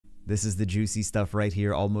This is the juicy stuff right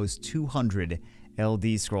here. Almost 200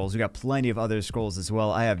 LD scrolls. We got plenty of other scrolls as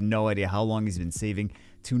well. I have no idea how long he's been saving.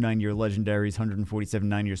 2 9-year legendaries, 147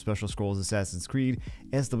 9-year special scrolls, Assassin's Creed,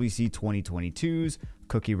 SWC 2022s,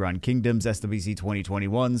 Cookie Run Kingdoms, SWC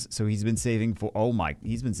 2021s. So he's been saving for, oh my,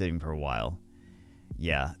 he's been saving for a while.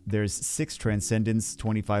 Yeah, there's 6 Transcendence,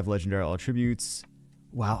 25 legendary attributes.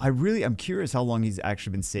 Wow, I'm curious how long he's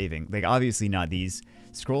actually been saving. Like, obviously not these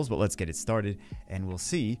scrolls, but let's get it started and we'll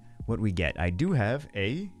see what we get. I do have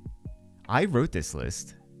I wrote this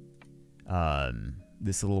list.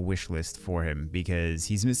 This little wish list for him because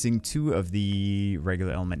he's missing 2 of the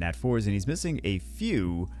regular element nat 4s and he's missing a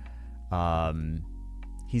few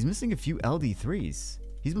LD3s.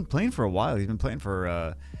 He's been playing for a while. He's been playing for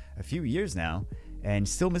a few years now and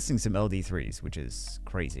still missing some LD3s, which is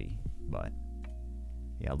crazy. But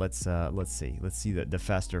yeah, let's see. Let's see the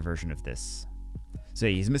faster version of this. So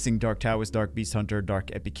yeah, he's missing Dark Taoist, Dark Beast Hunter,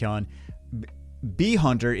 Dark Epicon. Bee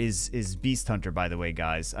Hunter is Beast Hunter, by the way,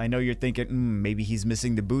 guys. I know you're thinking, maybe he's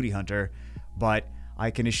missing the Booty Hunter, but I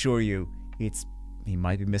can assure you, he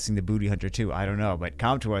might be missing the Booty Hunter too. I don't know, but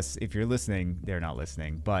come to us if you're listening. They're not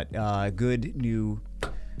listening, but good new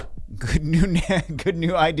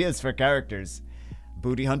ideas for characters.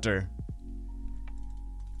 Booty Hunter.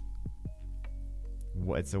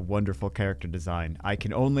 It's a wonderful character design. I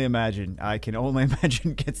can only imagine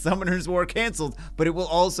Get Summoner's War canceled, but it will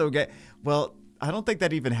also get, well, I don't think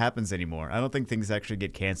that even happens anymore. I don't think things actually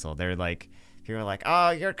get canceled. They're like, you're like, oh,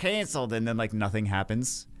 you're canceled, and then like nothing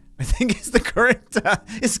happens. I think it's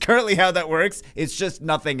it's currently how that works. It's just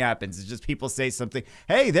nothing happens. It's just people say something.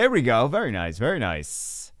 Hey, there we go. Very nice, very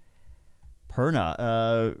nice. Perna,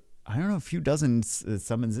 I don't know, a few dozen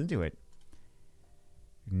summons into it.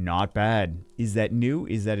 Not bad. Is that new?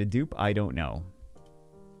 Is that a dupe? I don't know.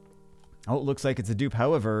 Oh, it looks like it's a dupe.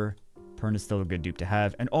 However, Perna's still a good dupe to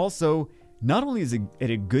have. And also, not only is it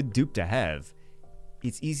a good dupe to have,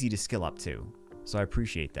 it's easy to skill up to. So I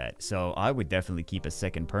appreciate that. So I would definitely keep a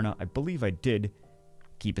second Perna. I believe I did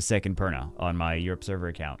keep a second Perna on my Europe server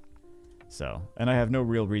account. So, and I have no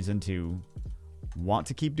real reason to want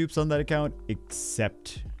to keep dupes on that account,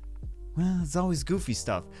 except, well, it's always goofy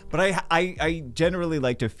stuff. But I generally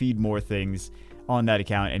like to feed more things on that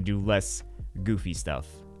account and do less goofy stuff.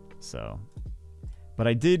 So, but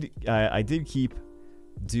I did keep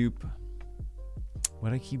dupe. What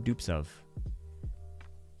did I keep dupes of?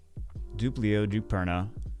 Dupe Leo, dupe Perna.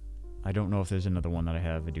 I don't know if there's another one that I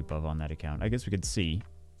have a dupe of on that account. I guess we could see,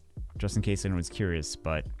 just in case anyone's curious.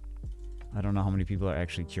 But I don't know how many people are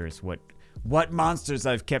actually curious what monsters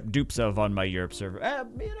I've kept dupes of on my Europe server.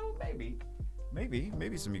 You know, maybe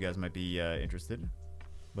some of you guys might be interested.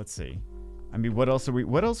 Let's see. I mean, what else are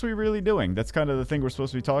we really doing? That's kind of the thing we're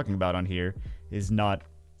supposed to be talking about on here, is not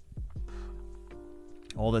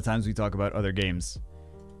all the times we talk about other games.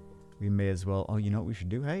 We may as well. Oh, you know what we should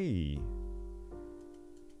do? Hey,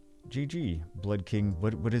 GG Blood King.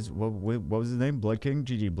 What was his name? Blood King.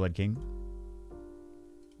 GG Blood King.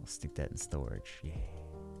 I'll stick that in storage. Yeah.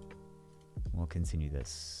 We'll continue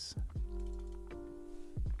this.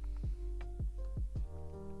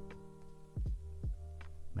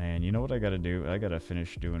 Man, you know what I gotta do? I gotta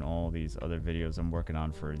finish doing all these other videos I'm working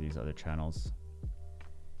on for these other channels.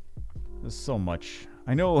 There's so much.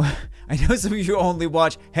 I know some of you only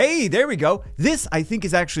watch. Hey, there we go. This, I think,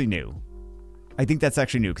 is actually new. I think that's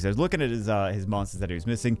actually new, because I was looking at his monsters that he was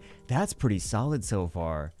missing. That's pretty solid so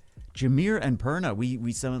far. Jameer and Perna,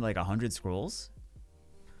 we summoned like 100 scrolls.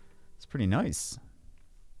 It's pretty nice.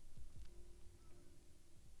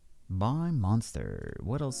 Buy monster.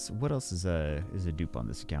 What else is a dupe on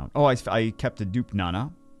this account? Oh, I kept a dupe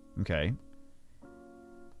Nana. Okay.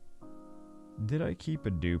 Did I keep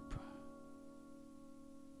a dupe?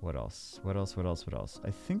 What else? I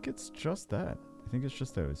think it's just that. I think it's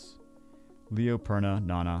just those. Leo, Perna,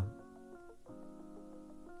 Nana.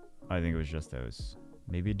 I think it was just those.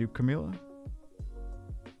 Maybe a dupe Camila?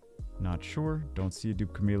 Not sure. Don't see a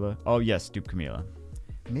dupe Camila. Oh, yes, dupe Camila.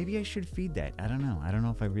 Maybe I should feed that. I don't know. I don't know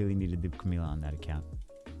if I really need a dupe Camila on that account.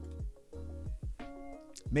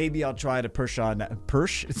 Maybe I'll try to push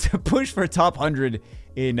for top 100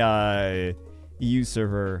 in EU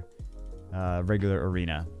server regular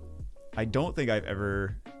arena. I don't think I've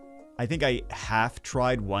ever. I think I half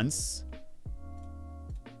tried once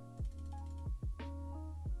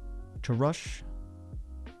to rush.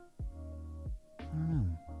 I don't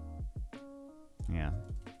know. Yeah.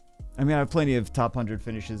 I mean, I have plenty of top 100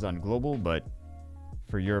 finishes on global, but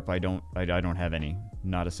for Europe, I don't have any.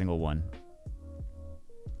 Not a single one.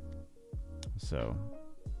 So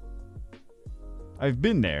I've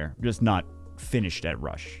been there, just not finished at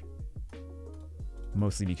rush.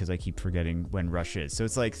 Mostly because I keep forgetting when rush is. So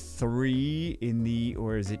it's like 3 in the,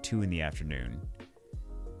 or is it 2 in the afternoon?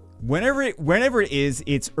 Whenever it is,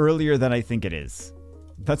 it's earlier than I think it is.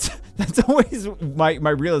 That's always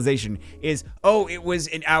my realization is, oh, it was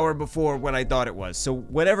an hour before what I thought it was. So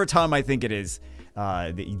whatever time I think it is,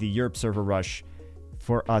 the Europe server rush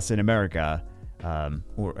for us in America,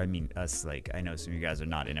 or I mean us, like, I know some of you guys are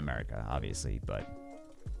not in America, obviously, but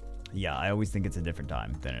yeah, I always think it's a different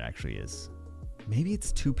time than it actually is. Maybe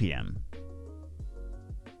it's 2 p.m.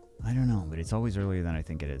 I don't know, but it's always earlier than I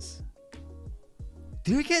think it is.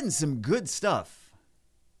 They're getting some good stuff.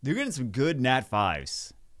 They're getting some good Nat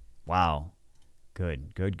 5s. Wow.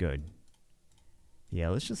 Good. Yeah,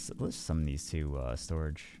 let's summon these to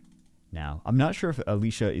storage now. I'm not sure if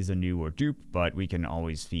Alicia is a new or dupe, but we can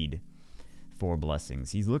always feed 4 blessings.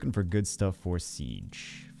 He's looking for good stuff for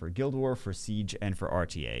Siege. For Guild War, for Siege, and for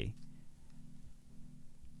RTA.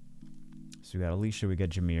 So we got Alicia, we got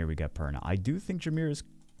Jameer, we got Perna. I do think Jameer is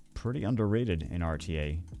pretty underrated in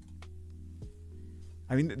RTA.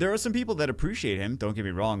 I mean, there are some people that appreciate him. Don't get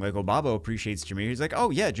me wrong. Like, Obabo appreciates Jameer. He's like, oh,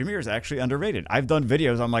 yeah, Jameer is actually underrated. I've done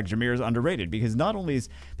videos on, like, Jameer is underrated. Because not only is...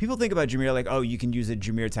 People think about Jameer like, oh, you can use a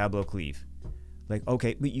Jameer Tableau Cleave. Like,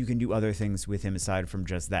 okay, but you can do other things with him aside from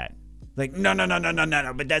just that. Like, no.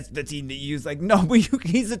 But that's the team that you use. Like, no, but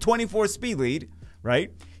he's a 24 speed lead,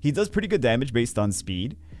 right? He does pretty good damage based on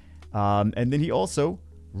speed. And then he also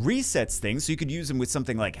resets things. So you could use him with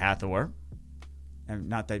something like Hathor. And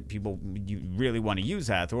not that you really want to use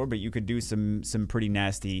Hathor, but you could do some pretty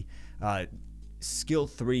nasty skill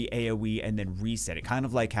 3 AoE and then reset it, kind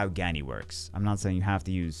of like how Gani works. I'm not saying you have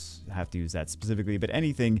to use that specifically, but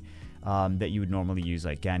anything that you would normally use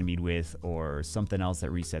like Ganymede with, or something else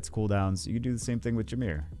that resets cooldowns, you could do the same thing with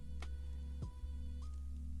Jameer.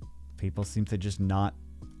 People seem to just not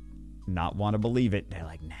want to believe it. They're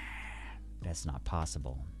like, nah, that's not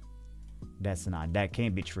possible. That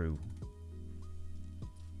can't be true.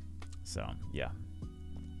 So, yeah.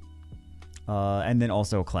 And then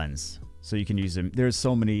also Cleanse. So you can use him. There's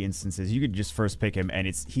so many instances. You could just first pick him, and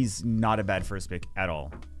he's not a bad first pick at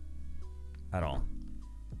all. At all.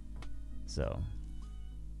 So.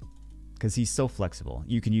 Because he's so flexible.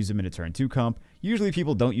 You can use him in a turn 2 comp. Usually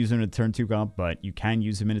people don't use him in a turn 2 comp, but you can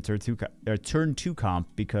use him in a turn 2 comp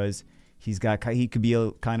because he could be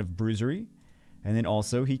a kind of bruisery. And then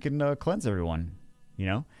also he can cleanse everyone. You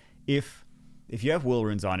know? If you have will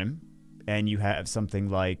runes on him, and you have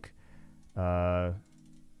something like, well,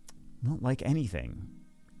 like anything,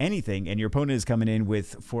 and your opponent is coming in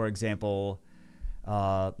with, for example,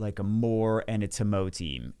 like a Moore and a Tamo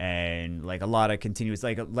team, and like a lot of continuous,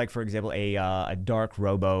 like for example, a Dark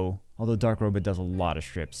Robo, although Dark Robo does a lot of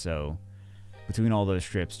strips, so between all those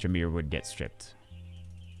strips, Jameer would get stripped.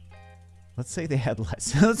 Let's say they had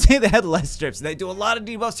less. Let's say they had less strips. They do a lot of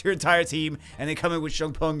debuffs to your entire team, and they come in with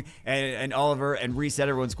Shungpung and Oliver and reset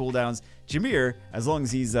everyone's cooldowns. Jameer, as long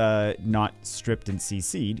as he's not stripped and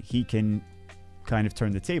CC'd, he can kind of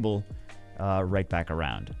turn the table right back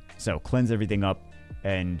around. So cleanse everything up,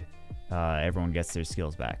 and everyone gets their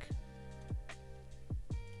skills back.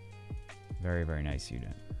 Very, very nice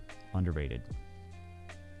unit. Underrated.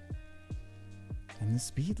 And the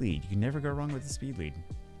speed lead. You can never go wrong with the speed lead.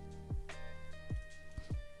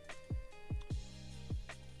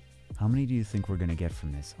 How many do you think we're going to get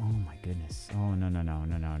from this? Oh my goodness. Oh, no.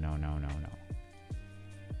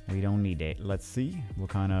 We don't need it. Let's see what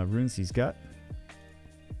kind of runes he's got.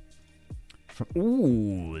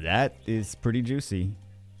 Ooh, that is pretty juicy.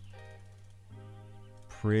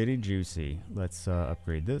 Pretty juicy. Let's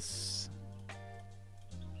upgrade this.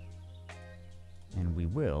 And we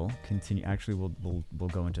will continue. Actually, we'll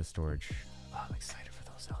go into storage. Oh, I'm excited for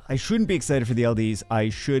those LDs. I shouldn't be excited for the LDs.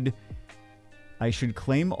 I should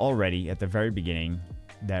claim already at the very beginning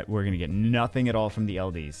that we're going to get nothing at all from the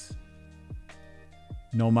LDs.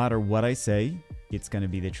 No matter what I say, it's going to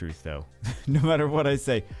be the truth, though. No matter what I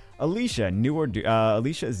say. Alicia, new or dupe?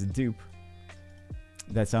 Alicia is a dupe.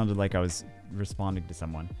 That sounded like I was responding to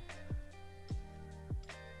someone.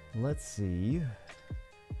 Let's see.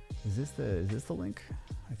 Is this the link?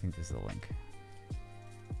 I think this is the link.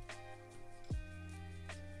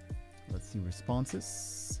 Let's see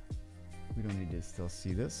responses. We don't need to still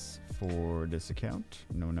see this for this account.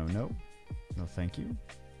 No. No, thank you.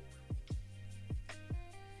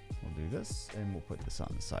 We'll do this, and we'll put this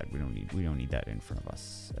on the side. We don't need that in front of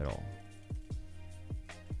us at all.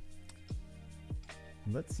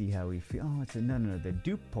 Let's see how we feel. Oh, it's a no. The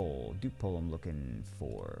dupe poll. Dupe poll I'm looking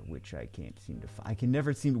for, which I can't seem to find. I can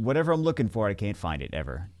never seem, whatever I'm looking for, I can't find it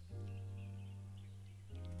ever.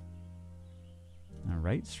 All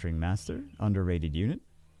right, String Master, underrated unit.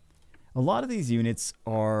 A lot of these units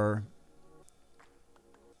are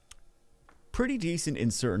pretty decent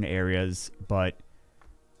in certain areas, but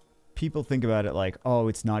people think about it like, oh,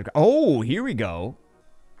 it's not. Oh, here we go.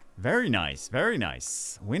 Very nice. Very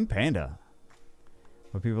nice. Wind Panda.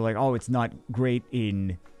 But people are like, oh, it's not great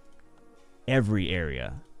in every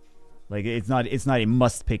area. Like, it's not a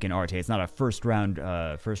must pick in Arte. It's not a first round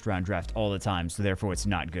draft all the time, so therefore it's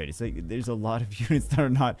not good. It's like there's a lot of units that are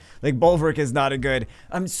not, like Bulwark is not a good.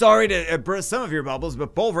 I'm sorry to burst some of your bubbles,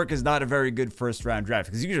 but Bulwark is not a very good first round draft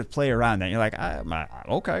because you can just play around that. And you're like,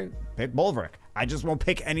 okay, pick Bulwark. I just won't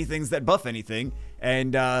pick anything that buff anything,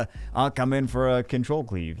 and I'll come in for a control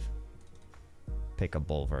cleave. Pick a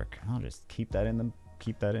Bulwark. I'll just keep that in the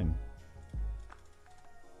keep that in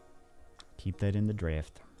the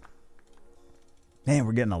draft. Man,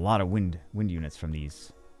 we're getting a lot of wind units from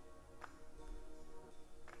these.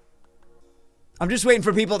 I'm just waiting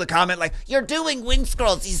for people to comment like, "You're doing wind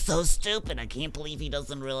scrolls. He's so stupid. I can't believe he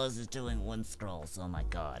doesn't realize he's doing wind scrolls. Oh my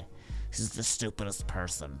god, he's the stupidest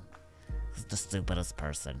person. He's the stupidest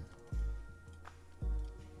person."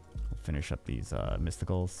 We'll finish up these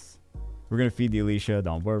mysticals. We're gonna feed the Alicia.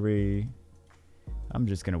 Don't worry. I'm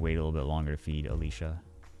just gonna wait a little bit longer to feed Alicia.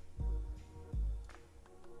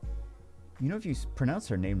 You know, if you pronounce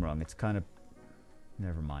her name wrong, it's kind of...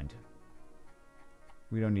 Never mind.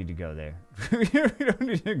 We don't need to go there. We don't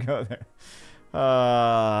need to go there.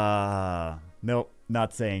 Nope,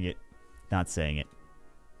 not saying it. Not saying it.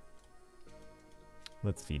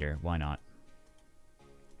 Let's feed her. Why not?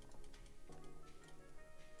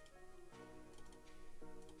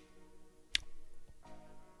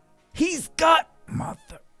 He's got...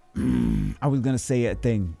 Mother... I was going to say a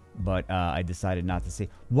thing, but I decided not to say.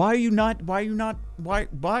 Why are you not doing it?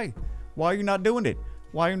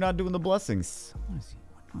 Why are you not doing the blessings?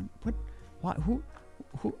 What? Why?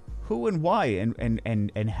 Who and why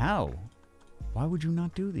and how? Why would you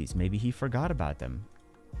not do these? Maybe he forgot about them.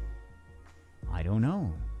 I don't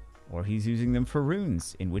know. Or he's using them for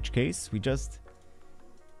runes, in which case we just...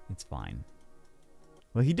 It's fine.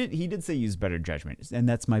 Well, he did say use better judgment, and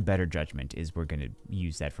that's my better judgment, is we're going to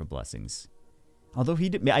use that for blessings. Although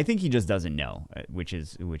I think he just doesn't know, which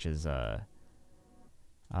is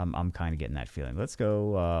I'm kind of getting that feeling. Let's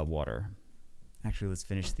go water. Actually, let's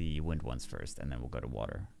finish the wind ones first, and then we'll go to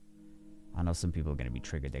water. I know some people are going to be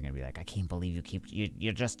triggered. They're going to be like, I can't believe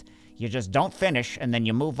you just don't finish, and then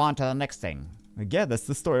you move on to the next thing. Like, yeah, that's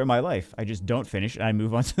the story of my life. I just don't finish, and I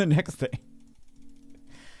move on to the next thing.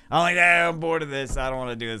 I'm like, I'm bored of this. I don't want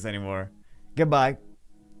to do this anymore. Goodbye.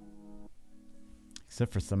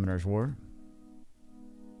 Except for Summoner's War.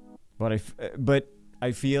 But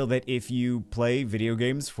I feel that if you play video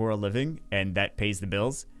games for a living and that pays the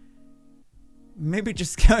bills, maybe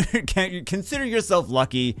just consider yourself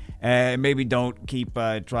lucky, and maybe don't keep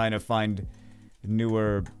trying to find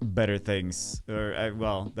newer, better things. Or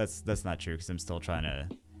well, that's not true because I'm still trying to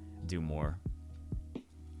do more.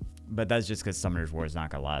 But that's just because Summoner's War is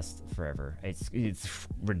not gonna last forever. It's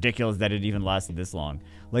ridiculous that it even lasted this long.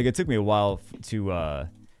 Like, it took me a while to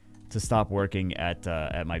stop working at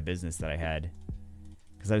my business that I had,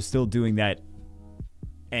 because I was still doing that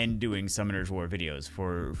and doing Summoner's War videos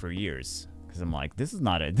for years. Because I'm like, this is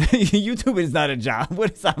not a YouTube is not a job.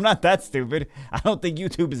 I'm not that stupid. I don't think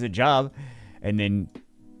YouTube is a job. And then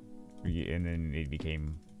it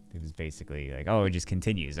was basically like, oh, it just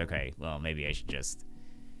continues. Okay, well, maybe I should just.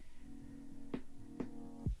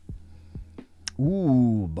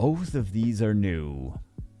 Ooh, both of these are new.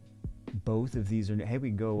 Both of these are new. Hey, we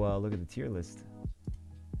can go look at the tier list.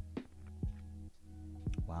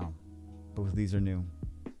 Wow. Both of these are new.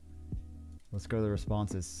 Let's go to the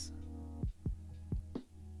responses.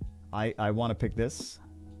 I want to pick this.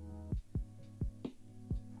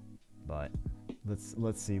 But let's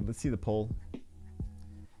see. Let's see the poll.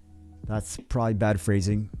 That's probably bad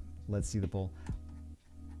phrasing. Let's see the poll.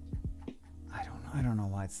 I don't know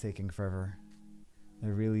why it's taking forever. I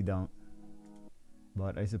really don't.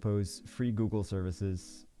 But I suppose free Google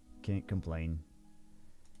services, can't complain.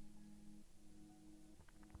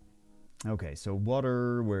 Okay, so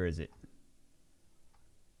water, where is it?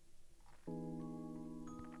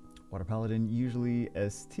 Water Paladin, usually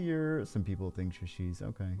S tier. Some people think she's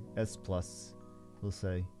okay. S plus, we'll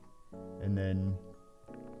say. And then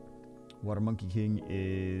Water Monkey King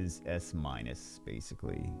is S minus,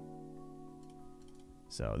 basically.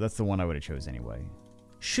 So that's the one I would have chose anyway.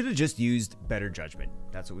 Should have just used better judgment.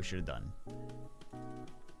 That's what we should have done.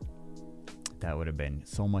 That would have been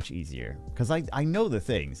so much easier. Because I know the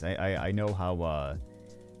things. I know how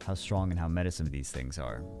strong and how meta some of these things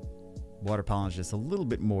are. Water Paladin is just a little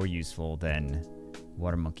bit more useful than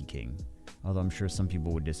Water Monkey King. Although I'm sure some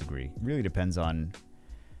people would disagree. It really depends on...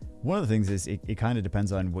 One of the things is it kind of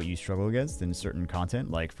depends on what you struggle against in certain content.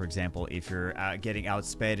 Like, for example, if you're getting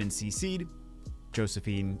outsped and CC'd,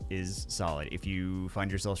 Josephine is solid. If you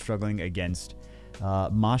find yourself struggling against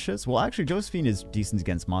Masha's, well, actually, Josephine is decent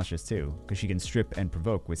against Masha's too, because she can strip and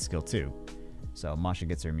provoke with skill 2. So Masha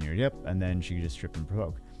gets her immunity up, and then she can just strip and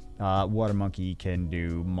provoke. Water Monkey can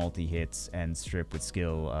do multi-hits and strip with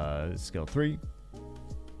skill 3.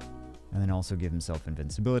 And then also give himself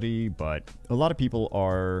invincibility, but a lot of people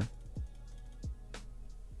are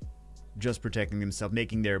just protecting themselves,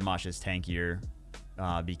 making their Mashas tankier,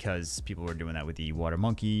 because people were doing that with the Water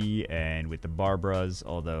Monkey and with the Barbaras,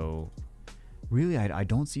 although really I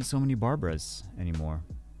don't see so many Barbaras anymore.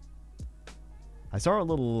 I saw a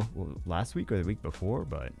little last week or the week before,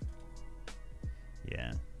 but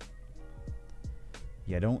yeah.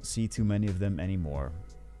 Yeah, I don't see too many of them anymore.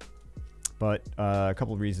 But a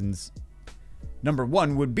couple of reasons. Number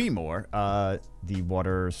one would be more the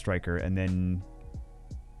Water Striker, and then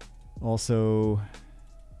also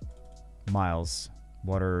Miles,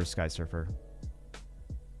 Water Sky Surfer.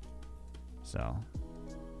 So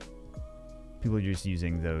people are just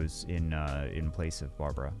using those in place of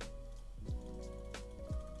Barbara.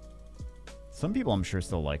 Some people I'm sure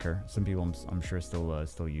still like her. Some people I'm sure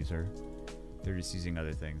still use her. They're just using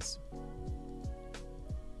other things.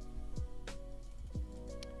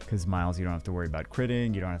 Because Miles, you don't have to worry about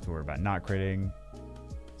critting. You don't have to worry about not critting.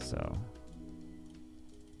 So.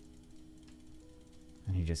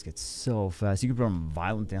 And he just gets so fast. You can put him on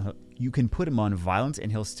violent. You can put him on violent,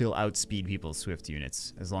 and he'll still outspeed people's swift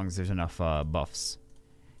units as long as there's enough buffs.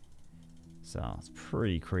 So it's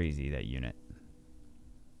pretty crazy, that unit.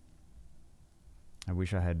 I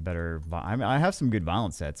wish I had better. I mean, I have some good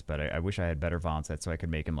violent sets, but I wish I had better violent sets so I could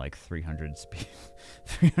make him like 300 speed,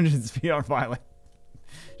 300 speed on violent.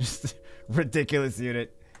 Just ridiculous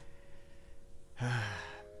unit.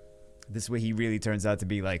 This way he really turns out to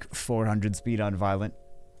be like 400 speed on violent.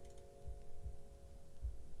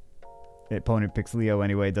 The opponent picks Leo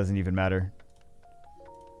anyway, it doesn't even matter.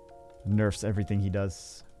 Nerfs everything he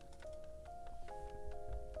does.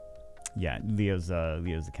 Yeah, Leo's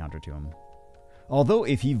the counter to him. Although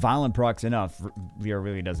if he violent procs enough, Leo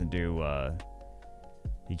really doesn't do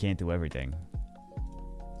he can't do everything.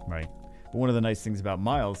 Right. But one of the nice things about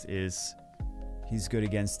Miles is he's good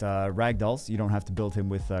against ragdolls. You don't have to build him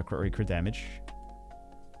with crit damage.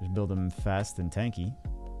 Just build him fast and tanky.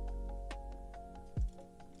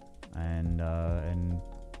 And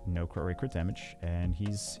no crit damage. And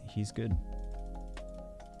he's good.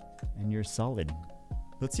 And you're solid.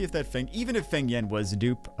 Let's see if that Feng... Even if Feng Yan was a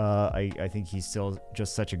dupe, I think he's still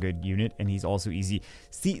just such a good unit. And he's also easy.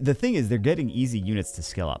 See, the thing is, they're getting easy units to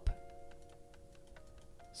skill up.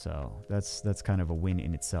 So that's kind of a win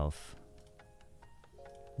in itself.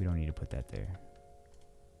 We don't need to put that there.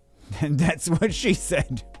 And that's what she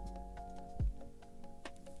said.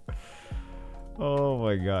 Oh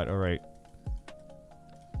my god, alright.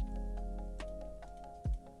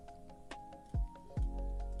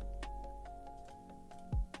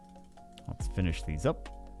 Let's finish these up.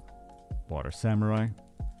 Water Samurai.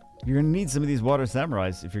 You're going to need some of these Water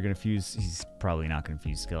Samurais if you're going to fuse... He's probably not going to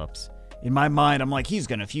fuse skill ups. In my mind, I'm like, he's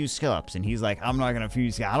going to fuse skill ups. And he's like, I'm not going to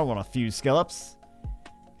fuse... I don't want to fuse skill ups.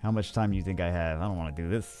 How much time do you think I have? I don't want to do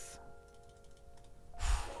this.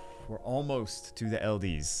 We're almost to the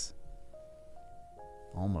LDs.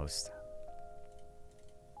 Almost.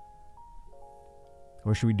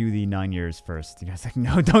 Or should we do the 9 years first? You guys are like,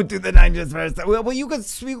 no, don't do the 9 years first. Well, you could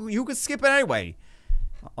skip it anyway.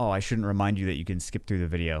 Oh, I shouldn't remind you that you can skip through the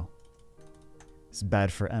video. It's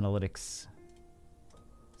bad for analytics.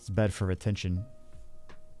 It's bad for retention.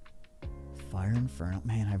 Fire Inferno.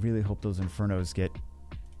 Man, I really hope those Infernos get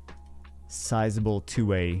sizable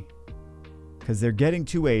 2A. Because they're getting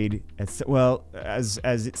 2A'd. Well, as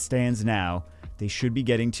it stands now, they should be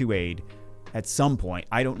getting 2A'd at some point.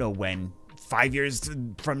 I don't know when. 5 years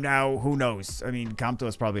from now, who knows? I mean,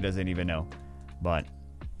 Comptos probably doesn't even know. But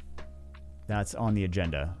that's on the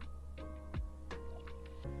agenda.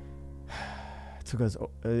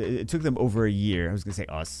 It took them over a year. I was gonna say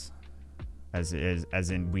us, as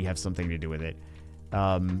in we have something to do with it.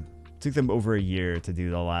 Took them over a year to do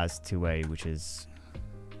the last 2A, which is,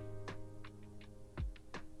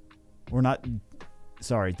 or not.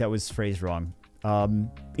 Sorry, that was phrased wrong.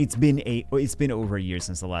 It's been over a year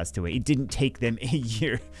since the last 2A. It didn't take them a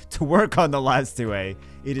year to work on the last 2A.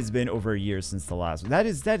 It has been over a year since the last one. That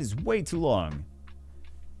is way too long.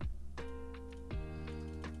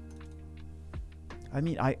 I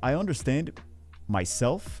mean, I understand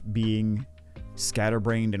myself being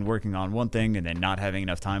scatterbrained and working on one thing and then not having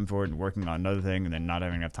enough time for it and working on another thing and then not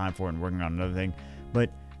having enough time for it and working on another thing.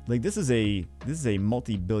 But like this is a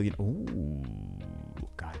multi-billion. Ooh,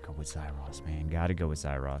 gotta go with Zyros, man. Gotta go with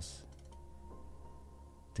Zyros.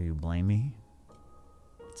 Do you blame me?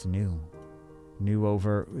 It's new. New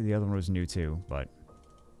over the other one was new too, but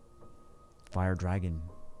Fire Dragon.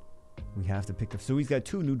 We have to pick the. So he's got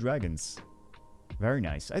 2 new dragons. Very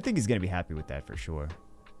nice. I think he's gonna be happy with that for sure.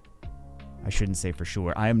 I shouldn't say for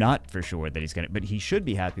sure. I am not for sure that he's gonna, but he should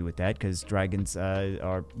be happy with that because dragons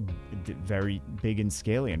are very big and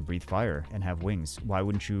scaly and breathe fire and have wings. Why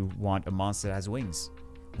wouldn't you want a monster that has wings?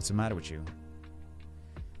 What's the matter with you?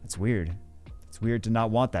 That's weird. It's weird to not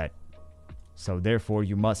want that. So therefore,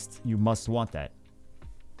 you must want that.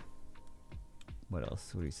 What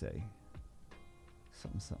else would he say?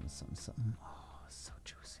 Something. Oh, so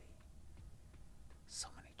juicy. So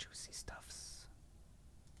many juicy stuffs.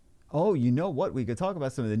 Oh, you know what? We could talk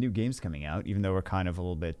about some of the new games coming out, even though we're kind of a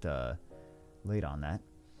little bit late on that.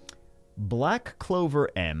 Black Clover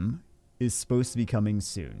M is supposed to be coming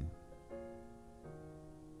soon.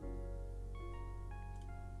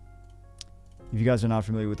 If you guys are not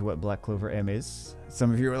familiar with what Black Clover M is,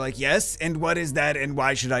 some of you are like, yes, and what is that, and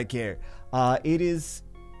why should I care? It is,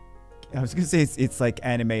 I was going to say it's like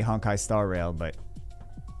anime Honkai Star Rail, but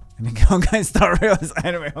I mean, Honkai Star Rail is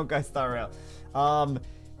anime Honkai Star Rail.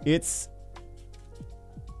 It's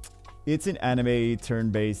an anime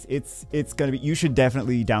turn-based. It's going to be, you should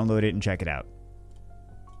definitely download it and check it out.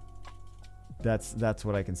 That's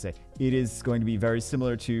what I can say. It is going to be very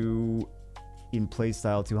similar to, in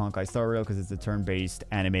playstyle, to Honkai Star Rail because it's a turn-based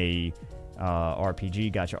anime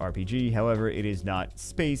RPG, gacha RPG. However, it is not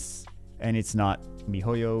space and it's not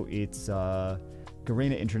MiHoYo. It's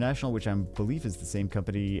Garena International, which I believe is the same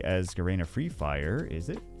company as Garena Free Fire. Is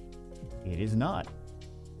it? It is not.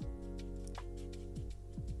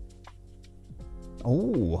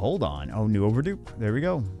 Oh, hold on. Oh, new overdue. There we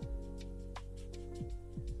go.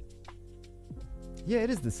 Yeah,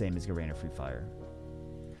 it is the same as Garena Free Fire.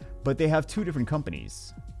 But they have 2 different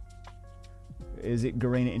companies. Is it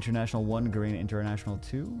Garena International 1, Garena International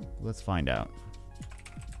 2? Let's find out.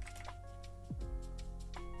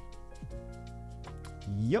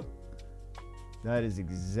 Yep. That is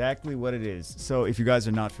exactly what it is. So if you guys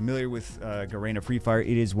are not familiar with Garena Free Fire,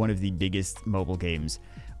 it is one of the biggest mobile games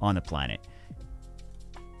on the planet.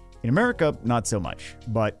 In America, not so much.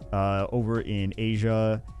 But over in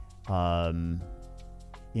Asia,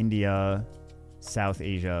 India, South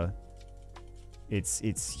Asia, it's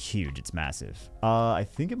huge. It's massive. I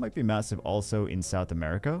think it might be massive also in South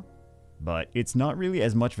America, but it's not really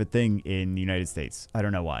as much of a thing in the United States. I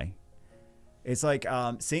don't know why. It's like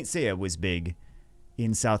Saint Seiya was big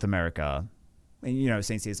in South America, and you know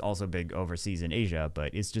Saint Seiya is also big overseas in Asia,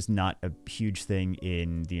 but it's just not a huge thing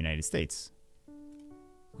in the United States,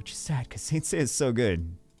 which is sad because Saint Seiya is so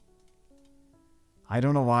good. I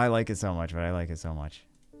don't know why I like it so much, but I like it so much.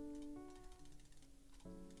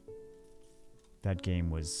 That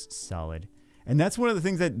game was solid, and that's one of the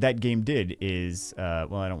things that that game did. Is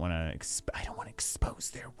well, I don't want to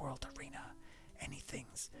expose their world arena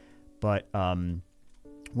anythings, but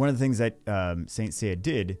one of the things that Saint Seiya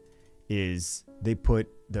did is they put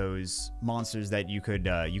those monsters that you could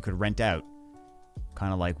rent out,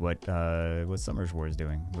 kind of like what Summer's War is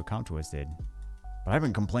doing, what Comtois did. But I've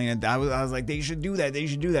been complaining. I was like, they should do that. They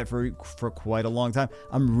should do that for quite a long time.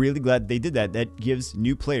 I'm really glad they did that. That gives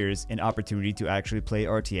new players an opportunity to actually play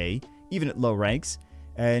RTA, even at low ranks,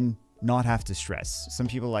 and not have to stress. Some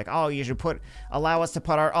people are like, oh, you should allow us to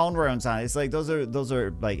put our own runes on. It's like those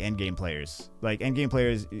are like end game players. Like end game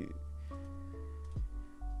players.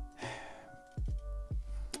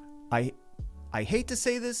 I hate to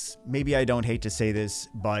say this. Maybe I don't hate to say this,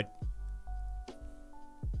 but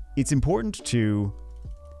it's important to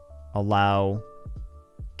allow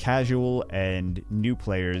casual and new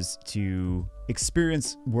players to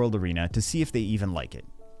experience World Arena to see if they even like it.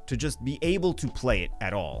 To just be able to play it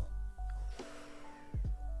at all.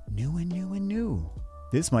 New and new and new.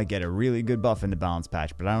 This might get a really good buff in the balance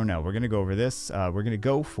patch, but I don't know. We're going to go over this. We're going to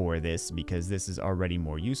go for this because this is already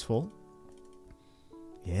more useful.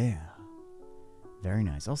 Yeah. Very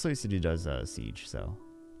nice. Also, City does Siege, so...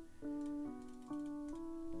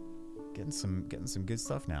 Getting some good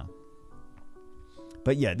stuff now.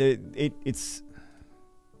 But yeah, it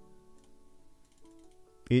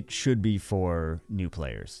should be for new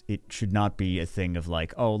players. It should not be a thing of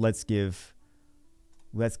like, oh, let's give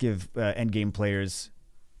endgame players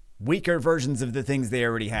weaker versions of the things they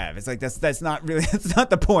already have. It's like that's not really that's not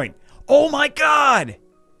the point. Oh my god,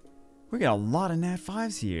 we got a lot of Nat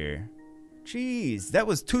 5s here. Jeez, that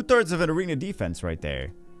was 2/3 of an arena defense right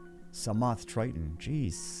there. Samoth Triton,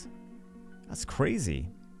 jeez. That's crazy.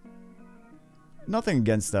 Nothing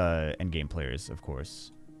against endgame players, of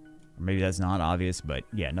course. Or maybe that's not obvious, but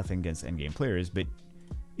yeah, nothing against endgame players. But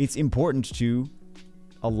it's important to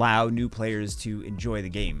allow new players to enjoy the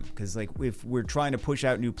game. Because, like, if we're trying to push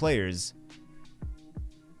out new players,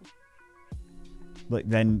 like,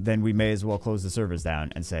 then we may as well close the servers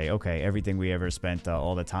down and say, okay, everything we ever spent,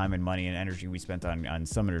 all the time and money and energy we spent on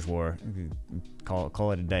Summoner's War,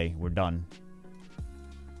 call it a day. We're done.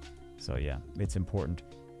 So yeah, it's important.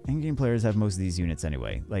 Endgame players have most of these units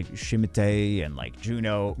anyway. Like Shimite and like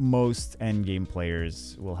Juno, most endgame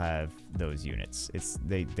players will have those units.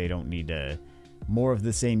 They don't need more of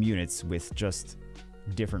the same units with just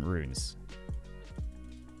different runes.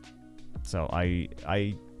 So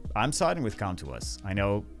I'm siding with Com2uS. I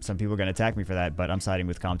know some people are going to attack me for that, but I'm siding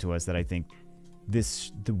with Com2uS that I think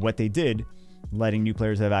what they did, letting new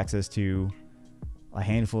players have access to a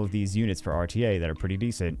handful of these units for RTA that are pretty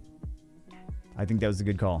decent, I think that was a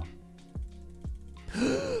good call.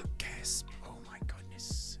 Gasp. Oh my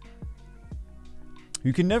goodness.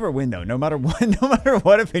 You can never win though. No matter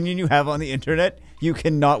what opinion you have on the internet, you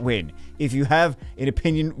cannot win. If you have an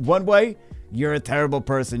opinion one way, you're a terrible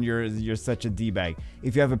person. You're such a D-bag.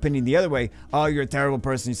 If you have an opinion the other way, oh, you're a terrible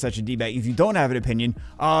person. You're such a D-bag. If you don't have an opinion,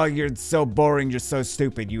 oh, you're so boring. You're so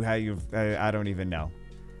stupid. I don't even know.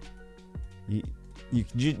 You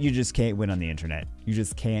just can't win on the internet. You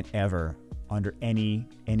just can't ever, under any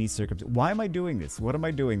circumstance. Why am I doing this? What am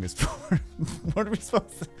I doing this for? What are we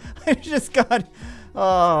supposed to? I just got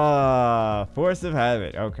force of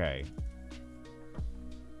habit. Okay.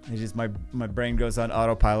 It's just my brain goes on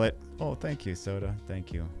autopilot. Oh, thank you, Soda.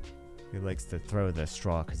 Thank you. He likes to throw the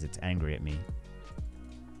straw because it's angry at me.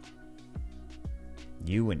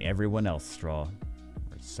 You and everyone else, straw.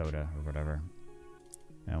 Or soda, or whatever.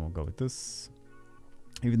 And we'll go with this.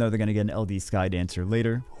 Even though they're going to get an LD Sky Dancer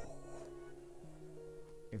later.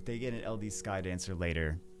 If they get an LD Sky Dancer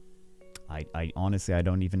later, I honestly, I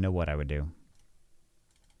don't even know what I would do.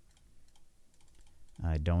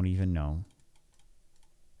 I don't even know.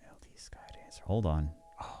 LD Sky Dancer. Hold on.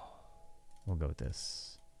 Oh, we'll go with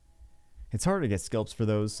this. It's hard to get scalps for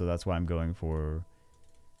those, so that's why I'm going for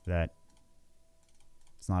that.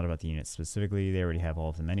 It's not about the units specifically. They already have all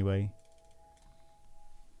of them anyway.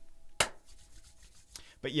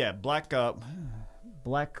 But yeah, Black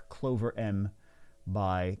Clover M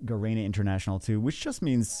by Garena International 2, which just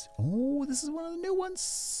means, oh, this is one of the new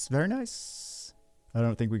ones. Very nice. I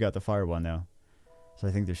don't think we got the fire one though. So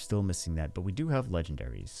I think they're still missing that, but we do have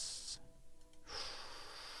legendaries.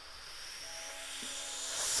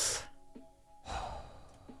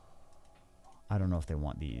 I don't know if they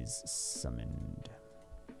want these summoned.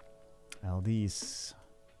 LDs.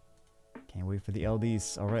 Can't wait for the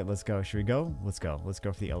LDs. All right, let's go. Should we go? Let's go. Let's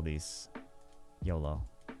go for the LDs. YOLO.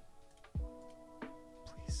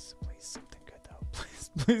 Please, please, something good though.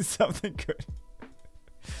 Please, something good.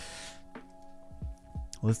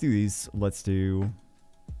 Let's do these. Let's do...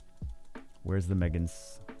 Where's the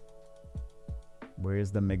Megans?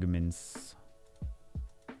 Where's the Megamins?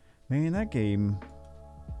 Man, that game...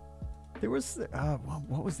 There was...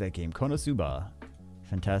 what was that game? Konosuba.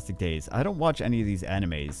 Fantastic Days. I don't watch any of these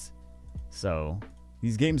animes. So,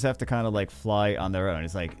 these games have to kind of like fly on their own.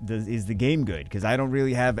 It's like, is the game good? Because I don't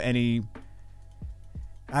really have any...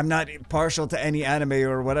 I'm not partial to any anime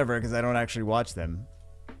or whatever because I don't actually watch them.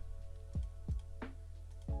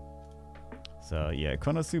 So, yeah,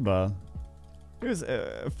 Konosuba. It was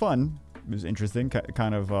fun. It was interesting.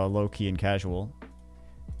 Kind of low-key and casual.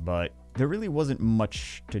 But there really wasn't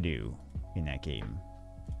much to do in that game.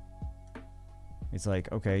 It's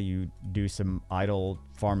like, okay, you do some idle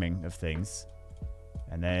farming of things,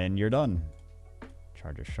 and then you're done.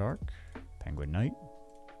 Charger Shark, Penguin Knight,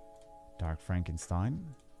 Dark Frankenstein.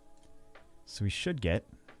 So we should get,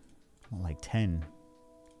 well, like 10.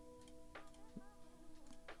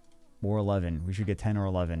 Or 11. We should get 10 or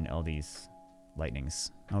 11 LDs.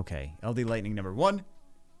 Lightnings. Okay, LD Lightning number 1.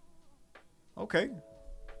 Okay.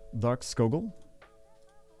 Dark Skogul.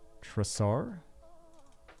 Tressar.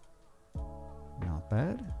 Not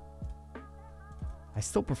bad. I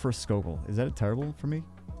still prefer Skogul. Is that a terrible for me?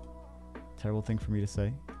 Terrible thing for me to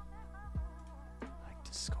say? I like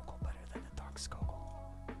the Skogul better than the Dark Skogul.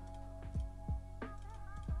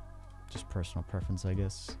 Just personal preference, I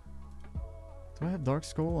guess. Do I have Dark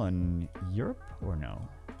Skogul on Europe or no?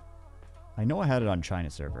 I know I had it on China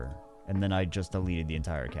server, and then I just deleted the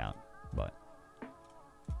entire account, but...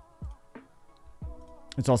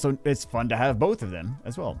 It's fun to have both of them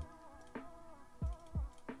as well.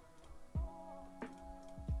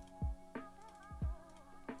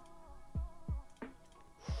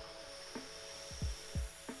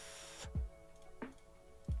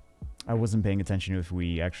 wasn't paying attention if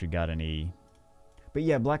we actually got any. But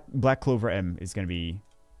yeah, Black Clover M is gonna be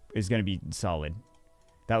solid.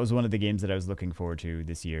 That was one of the games that I was looking forward to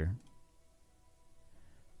this year.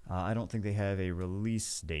 I don't think they have a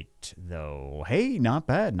release date though. Hey, not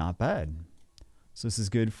bad, not bad. So this is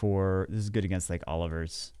good against like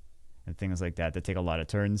Olivers and things like that take a lot of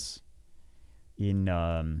turns in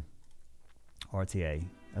RTA.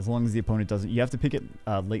 As long as the opponent doesn't, you have to pick it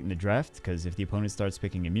late in the draft, because if the opponent starts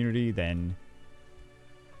picking immunity, then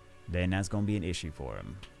that's gonna be an issue for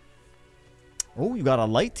him. Oh, you got a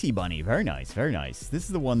light T-Bunny. Very nice, very nice. This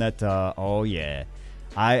is the one that, oh yeah.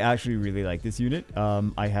 I actually really like this unit.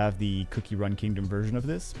 I have the Cookie Run Kingdom version of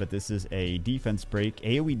this, but this is a defense break,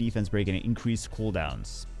 AoE defense break, and it increased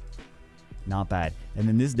cooldowns. Not bad. And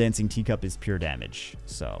then this Dancing Teacup is pure damage.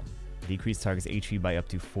 So, decrease target's HP by up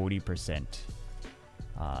to 40%.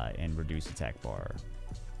 And reduce attack bar.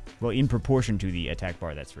 Well, in proportion to the attack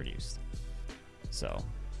bar that's reduced. So,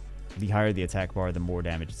 the higher the attack bar, the more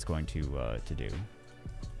damage it's going to do.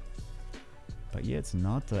 But yeah, it's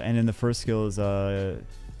not. And then the first skill is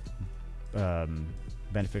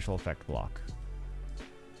beneficial effect block.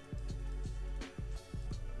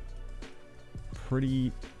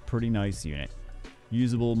 Pretty nice unit.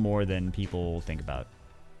 Usable more than people think about.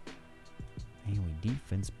 Anyway,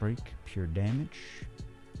 defense break, pure damage.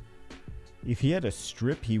 If he had a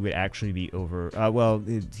strip, he would actually be over.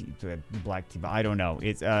 Black T. I don't know.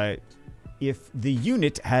 It's if the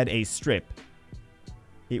unit had a strip,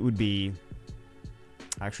 it would be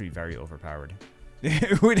actually very overpowered.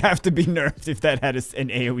 It would have to be nerfed if that had an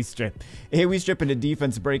AoE strip. AoE strip and a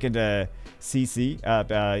defense break into CC,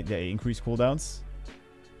 the increased cooldowns.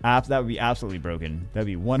 That would be absolutely broken. That'd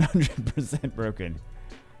be 100% broken.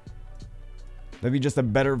 That'd be just a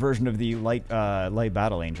better version of the light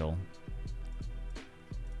battle angel.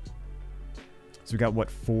 So we got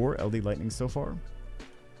what, 4 LD Lightnings so far?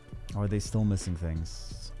 Or are they still missing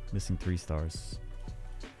things? Missing 3 stars.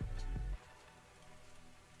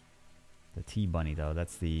 The T-Bunny though,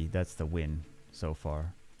 that's the win so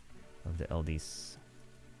far of the LDs.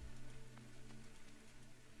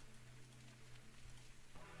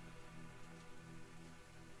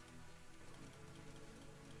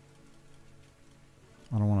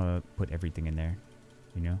 I don't want to put everything in there,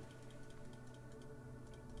 you know?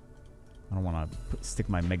 I don't want to stick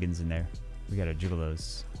my Megans in there. We got to jiggle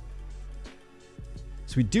those.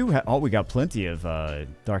 So we do have... Oh, we got plenty of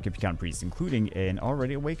Dark Epicount Priests, including an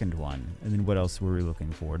already awakened one. And then what else were we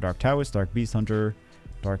looking for? Dark Taoist, Dark Beast Hunter,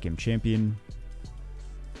 Dark Imp Champion.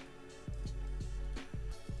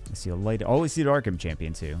 I see a light... Oh, we see Dark Imp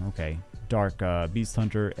Champion too. Okay. Dark Beast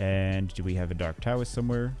Hunter, and do we have a Dark Taoist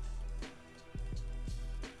somewhere?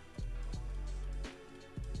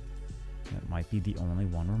 That might be the only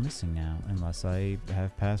one we're missing now, unless I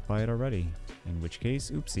have passed by it already. In which case,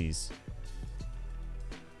 oopsies.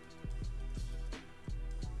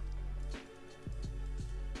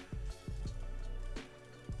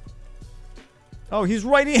 Oh, he's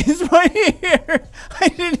right here. He's right here.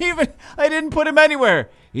 I didn't put him anywhere.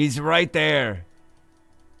 He's right there.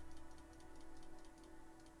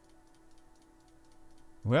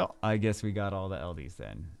 Well, I guess we got all the LDs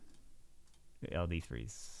then. The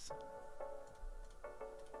LD3s.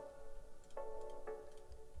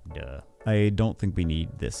 Duh. I don't think we need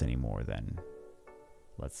this anymore then.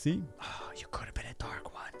 Let's see. Oh, you could have been a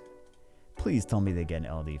dark one. Please tell me they get an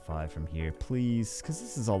LD5 from here, please. Because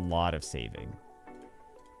this is a lot of saving.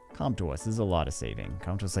 Come to us. This is a lot of saving.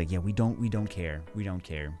 Come to us like, yeah, we don't care. We don't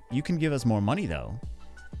care. You can give us more money though.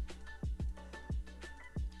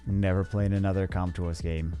 Never playing another Come to Us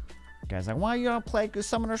game. Guys like, why you don't play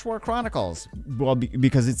Summoner's War Chronicles? Well,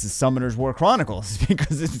 because it's a Summoner's War Chronicles.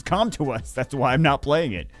 Because it's Come to Us. That's why I'm not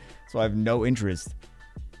playing it. So I have no interest.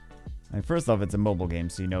 And first off, it's a mobile game,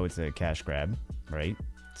 so you know it's a cash grab, right?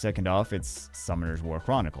 Second off, it's Summoner's War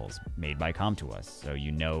Chronicles, made by Come to Us. So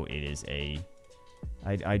you know it is a...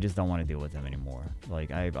 I just don't want to deal with them anymore. Like,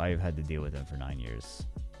 I've had to deal with them for 9 years.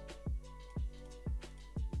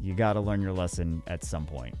 You gotta learn your lesson at some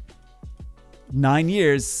point. 9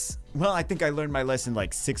 years? Well, I think I learned my lesson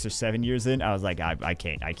like 6 or 7 years in. I was like, I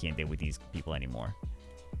can't deal with these people anymore.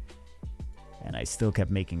 And I still kept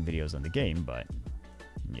making videos on the game, but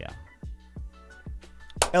yeah.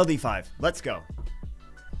 LD5, let's go.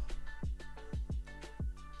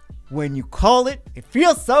 When you call it, it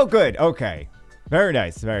feels so good. Okay. Very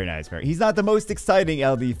nice, very nice. He's not the most exciting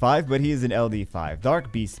LD5, but he is an LD5.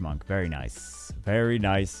 Dark Beast Monk, very nice. Very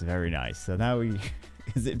nice, very nice. So now we...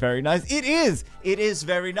 Is it very nice? It is! It is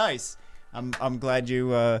very nice. I'm glad you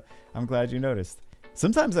noticed.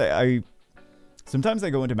 Sometimes I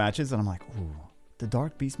go into matches and I'm like, ooh, The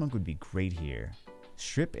Dark Beast Monk would be great here.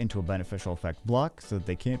 Strip into a beneficial effect block so that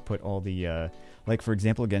they can't put all the, like for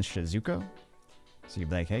example against Shizuko. So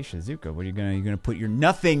you'd be like, hey Shizuka, what are you're gonna put your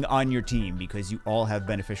nothing on your team because you all have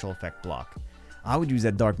beneficial effect block. I would use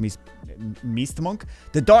that Dark Meat Monk.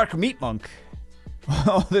 The Dark Meat Monk.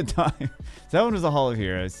 All the time. So that one was a Hall of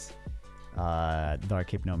Heroes.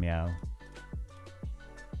 Dark Hypno Meow.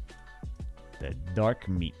 The Dark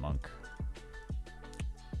Meat Monk.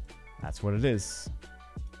 That's what it is.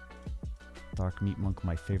 Dark Meat Monk,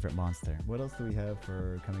 my favorite monster. What else do we have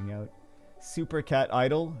for coming out? Super Cat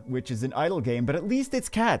Idol, which is an idle game, but at least it's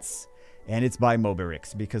cats. And it's by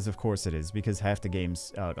Mobarix, because of course it is. Because half the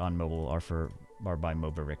games out on mobile are by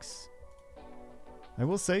Mobarix. I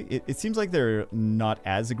will say, it seems like they're not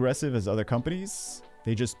as aggressive as other companies.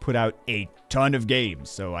 They just put out a ton of games,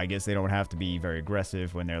 so I guess they don't have to be very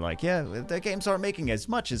aggressive when they're like, yeah, the games aren't making as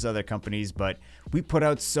much as other companies, but we put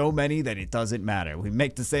out so many that it doesn't matter. We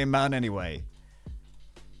make the same amount anyway.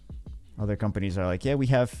 Other companies are like, yeah, we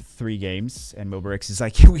have 3 games, and Mobarix is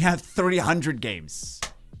like, yeah, we have 300 games.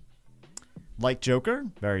 Like Joker,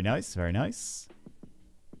 very nice, very nice.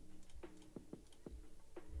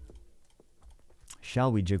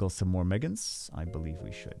 Shall we jiggle some more Megans? I believe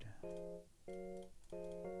we should.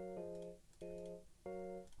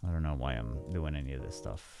 I don't know why I'm doing any of this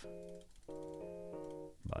stuff.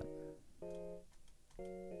 But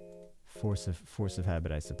force of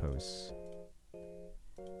habit, I suppose.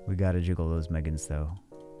 We gotta jiggle those Megans though.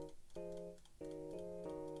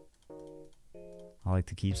 I like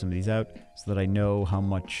to keep some of these out so that I know how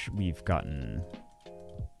much we've gotten.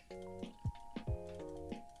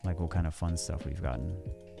 Like what kind of fun stuff we've gotten.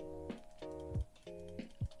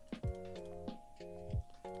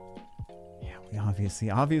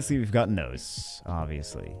 Obviously we've gotten those.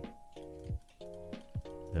 Obviously.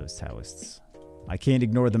 Those Taoists. I can't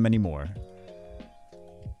ignore them anymore.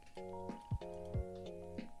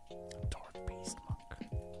 Dark Beast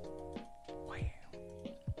Monk. Wow.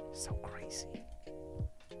 So crazy.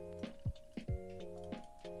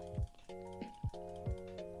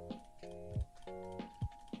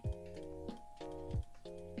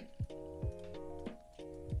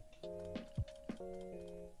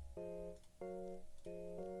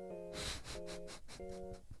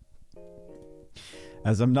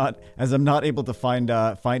 As I'm not able to find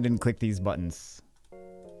and click these buttons.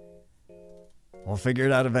 We'll figure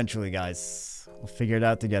it out eventually, guys. We'll figure it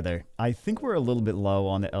out together. I think we're a little bit low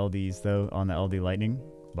on the LDs though, on the LD Lightning,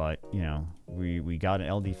 but you know, we got an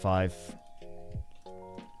LD5.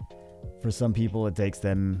 For some people, it takes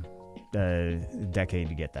them a decade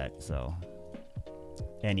to get that. So,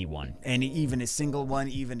 anyone, even a single one,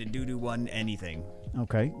 even a doo-doo one, anything.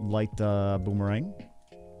 Okay, light Boomerang.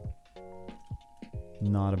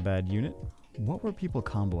 Not a bad unit. What were people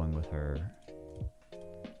comboing with her?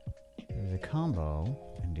 There was a combo,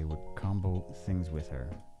 and they would combo things with her.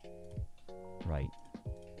 Right.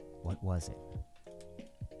 What was it?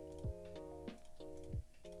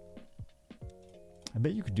 I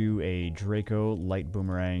bet you could do a Draco, Light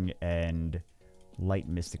Boomerang, and Light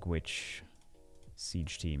Mystic Witch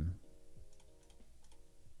siege team.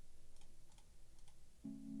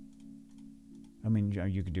 I mean,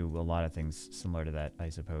 you could do a lot of things similar to that, I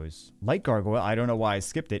suppose. Light Gargoyle. I don't know why I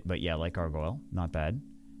skipped it, but yeah, Light Gargoyle. Not bad.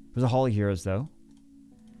 It was a Hall of Heroes, though.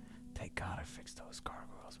 They gotta fix those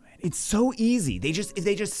gargoyles, man. It's so easy. They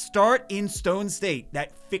just start in Stone State.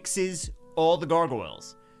 That fixes all the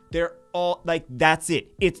gargoyles. They're all, like, that's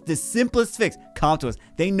it. It's the simplest fix. Come to us.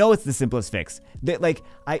 They know it's the simplest fix. They, like,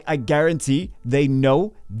 I guarantee they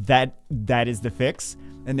know that that is the fix.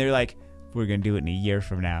 And they're like, we're gonna do it in a year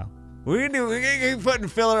from now. We're gonna keep putting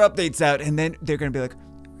filler updates out, and then they're gonna be like,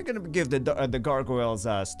 we're gonna give the gargoyles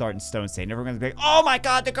start in Stone State. And everyone's gonna be like, oh my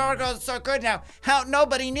god, the gargoyles are so good now. How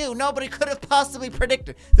nobody knew, nobody could have possibly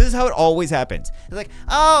predicted. This is how it always happens. It's like,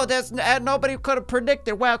 oh, there's nobody could have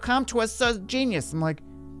predicted. Wow, come to us, so genius. I'm like,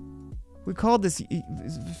 we called this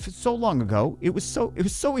so long ago. It was so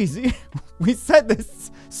easy. We said this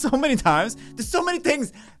so many times. There's so many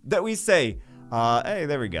things that we say. Hey,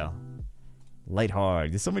 there we go. Light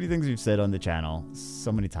hard. There's so many things we've said on the channel so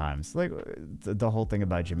many times. Like the whole thing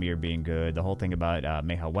about Jameer being good, the whole thing about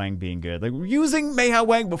Meiha Wang being good. Like we're using Meiha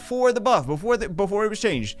Wang before the buff, before it was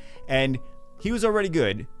changed, and he was already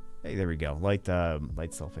good. Hey, there we go. Light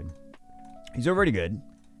Sylphin. He's already good.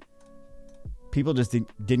 People just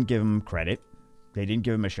didn't give him credit. They didn't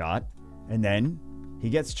give him a shot, and then he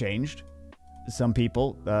gets changed. Some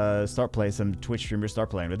people some Twitch streamers start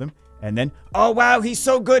playing with him. And then, oh wow, he's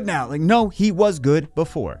so good now. Like, no, he was good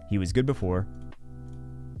before. He was good before.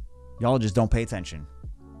 Y'all just don't pay attention.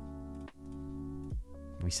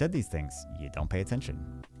 We said these things. You don't pay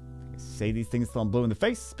attention. I say these things till I'm blue in the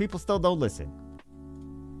face. People still don't listen.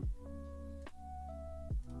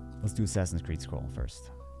 Let's do Assassin's Creed Scroll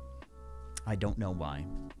first. I don't know why.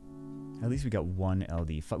 At least we got one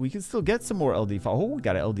LD5. We can still get some more LD5. Oh, we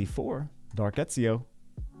got an LD4. Dark Ezio.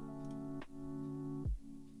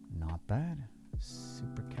 Not bad.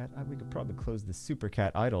 Super Cat. We could probably close the Super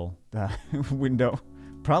Cat Idol window.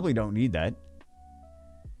 Probably don't need that.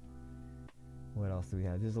 What else do we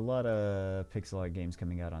have? There's a lot of pixel art games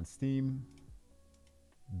coming out on Steam.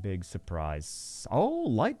 Big surprise. Oh,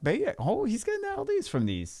 Light Bay. Oh, he's getting the LDs from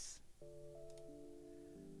these.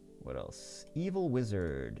 What else? Evil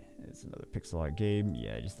Wizard. It's another pixel art game.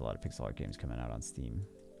 Yeah, just a lot of pixel art games coming out on Steam.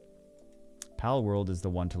 Pal World is the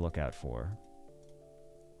one to look out for.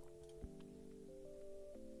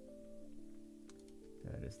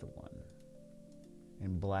 That is the one.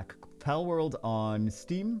 And Black Pal World on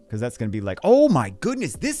Steam, because that's going to be like, oh my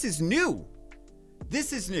goodness, this is new.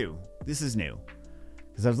 This is new. This is new.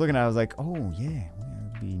 Because I was looking at it, I was like, oh yeah,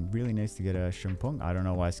 it'd be really nice to get a Shumpung. I don't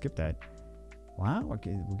know why I skipped that. Wow,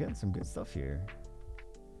 okay, we're getting some good stuff here.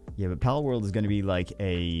 Yeah, but Pal World is going to be like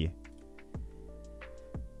a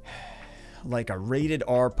rated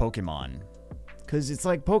R Pokemon. Because it's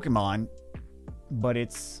like Pokemon, but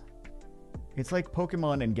it's like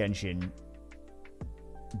Pokemon and Genshin,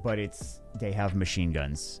 but they have machine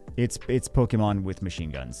guns. It's Pokemon with machine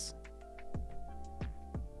guns.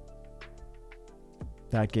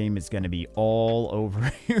 That game is going to be all over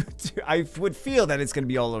YouTube. I would feel that it's going to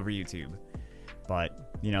be all over YouTube.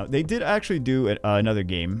 But, you know, they did actually do another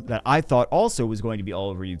game that I thought also was going to be all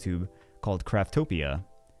over YouTube called Craftopia.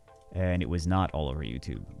 And it was not all over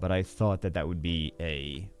YouTube. But I thought that would be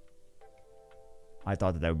big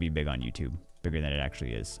on YouTube. Bigger than it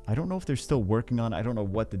actually is. I don't know if they're still working on it. I don't know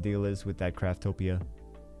what the deal is with that Craftopia.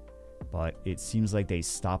 But it seems like they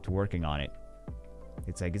stopped working on it.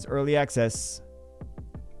 It's like, it's early access.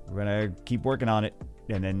 We're going to keep working on it.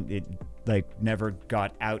 And then it, like, never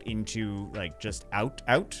got out into, like, just out.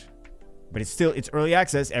 But it's early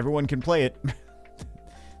access. Everyone can play it.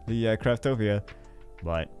 The Craftopia.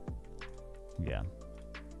 But, yeah.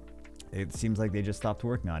 It seems like they just stopped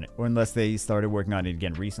working on it. Or unless they started working on it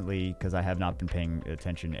again recently, because I have not been paying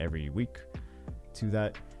attention every week to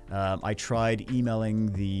that. I tried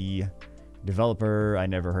emailing the developer. I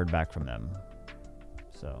never heard back from them.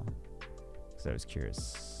 So, because I was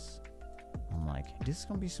curious. I'm like, this is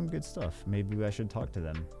going to be some good stuff. Maybe I should talk to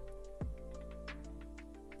them.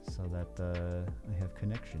 So that I have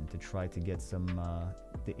connection to try to get some,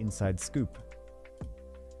 the inside scoop.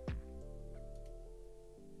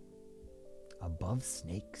 Above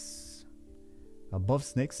Snakes. Above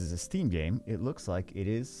Snakes is a Steam game. It looks like it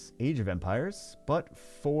is Age of Empires, but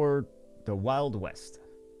for the Wild West.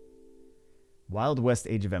 Wild West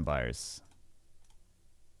Age of Empires.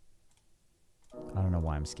 I don't know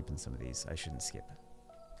why I'm skipping some of these. I shouldn't skip.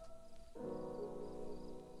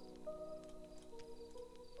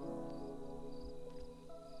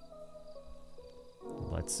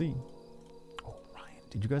 Let's see. Oh, Ryan.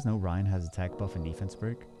 Did you guys know Ryan has attack buff and defense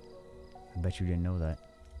break? I bet you didn't know that.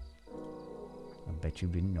 I bet you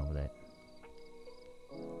didn't know that.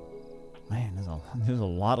 Man, there's a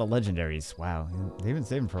lot of legendaries. Wow. They've been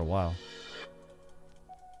saving for a while.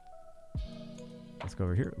 Let's go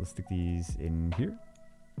over here. Let's stick these in here.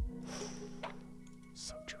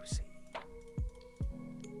 So juicy.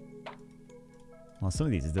 Well, some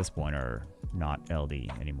of these at this point are not LD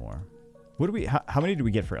anymore. What do we? How many do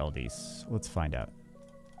we get for LDs? Let's find out.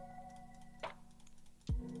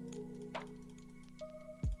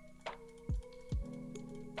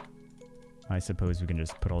 I suppose we can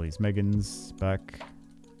just put all these Megans back.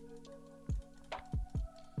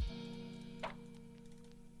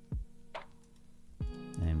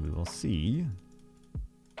 And we will see.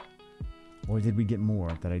 Or did we get more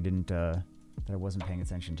that I didn't, that I wasn't paying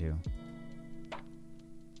attention to?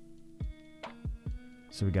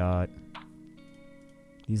 So we got...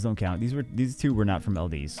 These don't count. These two were not from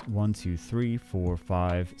LDs. 1, 2, 3, 4,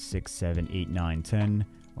 5, 6, 7, 8, 9, 10,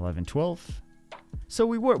 11, 12. So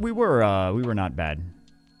we were not bad.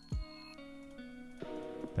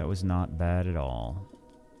 That was not bad at all.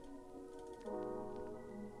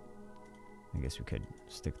 I guess we could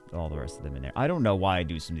stick all the rest of them in there. I don't know why I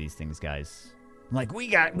do some of these things, guys. I'm like, we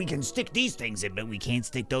can stick these things in, but we can't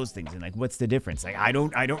stick those things in. Like, what's the difference? Like, I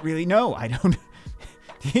don't really know. I don't.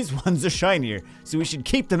 These ones are shinier, so we should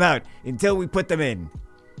keep them out until we put them in.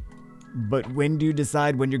 But when do you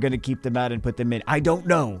decide when you're gonna keep them out and put them in? I don't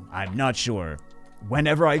know. I'm not sure.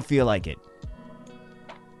 Whenever I feel like it.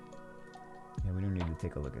 Yeah, we don't need to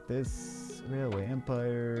take a look at this. Railway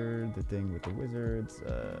Empire, the thing with the wizards.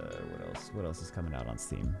 What else? What else is coming out on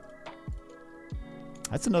Steam?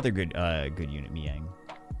 That's another good good unit, Miang.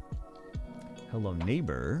 Hello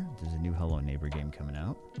Neighbor. There's a new Hello Neighbor game coming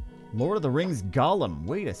out. Lord of the Rings Gollum.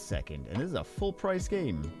 Wait a second. And this is a full price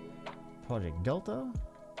game. Project Delta.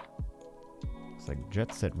 It's like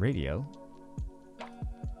Jet Set Radio.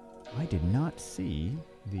 I did not see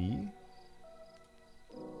the...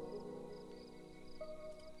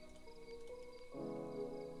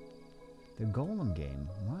 The Golem game.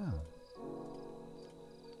 Wow.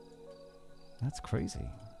 That's crazy.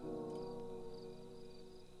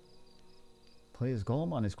 Play as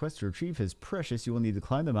Golem on his quest to retrieve his precious. You will need to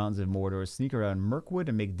climb the mountains of Mordor, sneak around Mirkwood,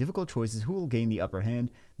 and make difficult choices. Who will gain the upper hand?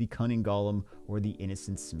 The cunning Golem or the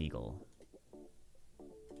innocent Smeagol?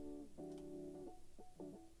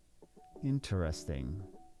 Interesting.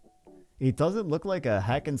 It doesn't look like a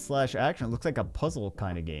hack and slash action. It looks like a puzzle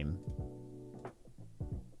kind of game.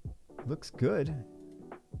 Looks good.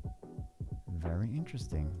 Very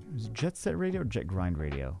interesting. It was Jet Set Radio or Jet Grind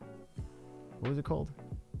Radio? What was it called?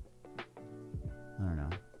 I don't know.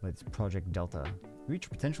 But it's Project Delta. Reach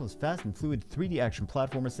your potential is fast and fluid 3D action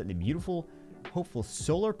platformer set in a beautiful, hopeful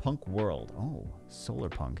solar punk world. Oh, solar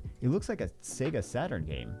punk. It looks like a Sega Saturn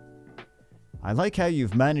game. I like how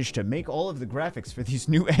you've managed to make all of the graphics for these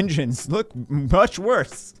new engines look much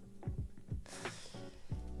worse.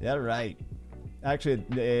 Yeah, right. Actually,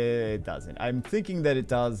 it doesn't. I'm thinking that it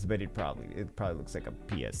does, but it probably looks like a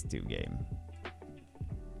PS2 game.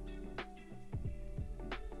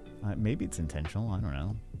 Maybe it's intentional. I don't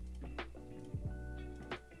know.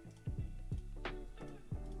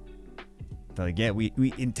 But like, yeah,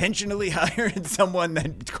 we intentionally hired someone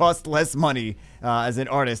that cost less money as an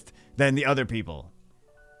artist than the other people.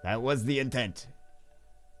 That was the intent.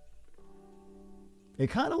 It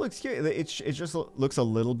kind of looks cute. It just looks a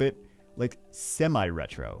little bit like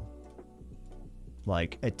semi-retro.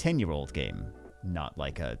 Like a 10-year-old game, not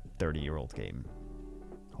like a 30-year-old game.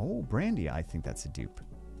 Oh, Brandy, I think that's a dupe.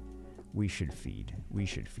 We should feed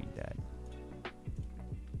that.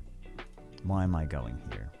 Why am I going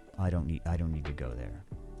here? I don't need to go there.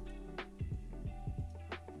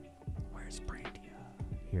 Where's Brandia?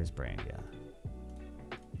 Here's Brandia.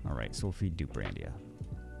 Alright, so we'll feed dupe Brandia.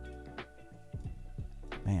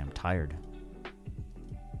 Man, I'm tired.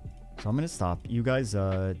 So I'm gonna stop. You guys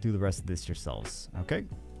do the rest of this yourselves, okay?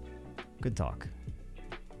 Good talk.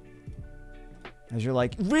 As you're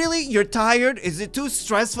like, really? You're tired? Is it too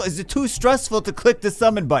stressful? Is it too stressful to click the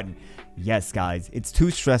summon button? Yes, guys, it's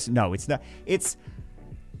too stressful. No, it's not. It's...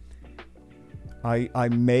 I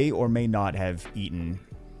may or may not have eaten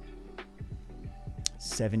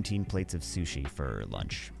 17 plates of sushi for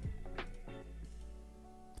lunch.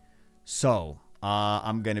 So,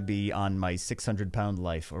 I'm going to be on my 600-pound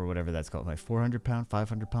life, or whatever that's called. My 400-pound,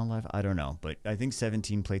 500-pound life? I don't know. But I think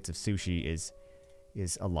 17 plates of sushi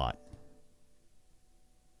is a lot.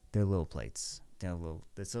 They're little plates. They're little.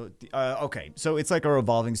 So, okay. So, it's like a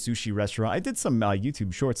revolving sushi restaurant. I did some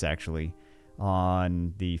YouTube shorts, actually,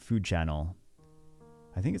 on the food channel.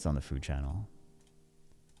 I think it's on the food channel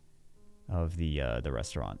of the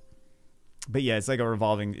restaurant. But yeah, it's like a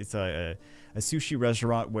revolving, it's a sushi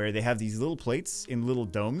restaurant where they have these little plates in little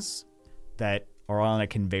domes that are on a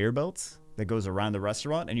conveyor belt that goes around the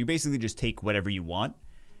restaurant, and you basically just take whatever you want.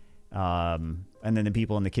 And then the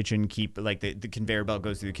people in the kitchen keep, like, the conveyor belt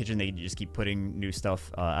goes through the kitchen, they just keep putting new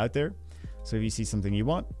stuff out there. So if you see something you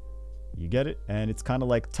want, you get it, and it's kind of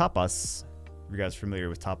like tapas. If you guys are familiar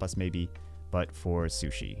with tapas, maybe, but for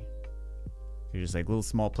sushi. You're just like little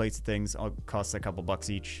small plates of things, all cost a couple bucks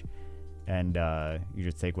each, and you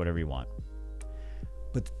just take whatever you want.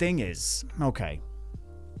 But the thing is, okay,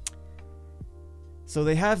 so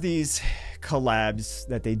they have these collabs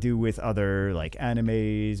that they do with other like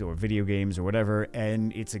animes or video games or whatever,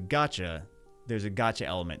 and it's a gacha. There's a gacha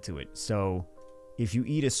element to it. So if you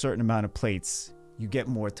eat a certain amount of plates, you get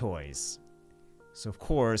more toys. So of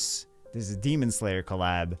course, there's a Demon Slayer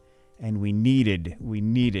collab, and we needed,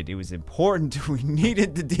 it was important, we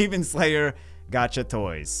needed the Demon Slayer gacha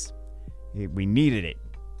toys. We needed it.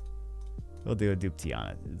 We'll do a dupe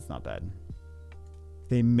Tiana. It's not bad.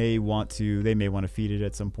 They may want to feed it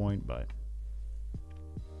at some point, but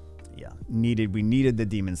yeah, we needed the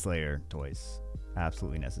Demon Slayer toys.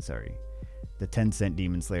 Absolutely necessary. The 10-cent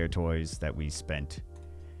Demon Slayer toys that we spent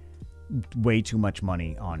way too much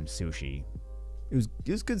money on sushi. It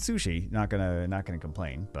was good sushi. Not gonna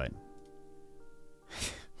complain, but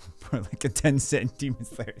for like a 10-cent Demon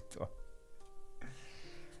Slayer toy.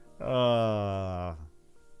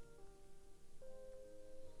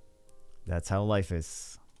 That's how life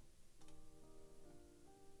is.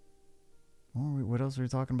 What else were we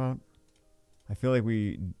talking about? I feel like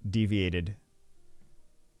we deviated.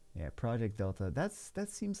 Yeah, Project Delta. That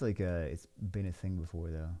seems like it's been a thing before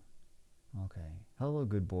though. Okay. Hello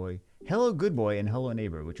Good Boy. Hello Good Boy and Hello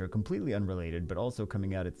Neighbor, which are completely unrelated but also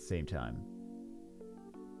coming out at the same time.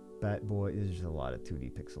 Bat Boy, there's just a lot of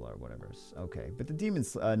 2D pixel art, whatever. Okay, but the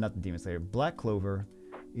not the Demon Slayer, Black Clover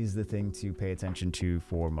is the thing to pay attention to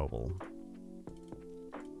for mobile.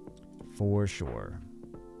 For sure.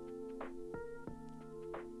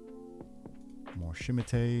 More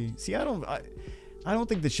Shimate. See, I don't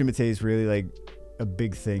think the Shimate is really like a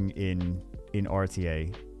big thing in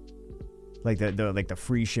RTA. Like the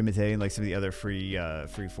free Shimate and like some of the other free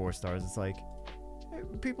 4 stars. It's like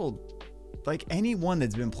people, like anyone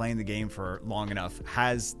that's been playing the game for long enough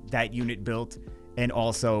has that unit built and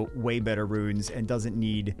also way better runes and doesn't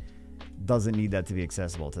need that to be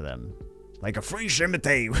accessible to them. Like a free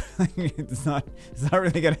Shimate, it's not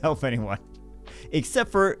really gonna help anyone,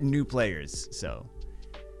 except for new players. So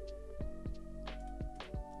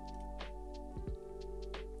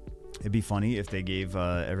it'd be funny if they gave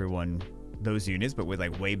everyone those units, but with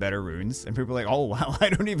like way better runes, and people are like, oh wow, I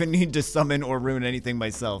don't even need to summon or rune anything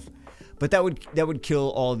myself. But that would kill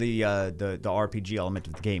all the RPG element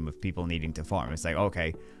of the game of people needing to farm. It's like,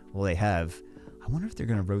 okay, well they have. I wonder if they're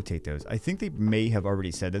going to rotate those. I think they may have already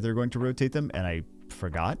said that they're going to rotate them, and I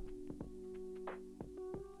forgot.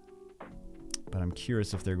 But I'm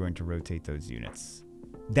curious if they're going to rotate those units.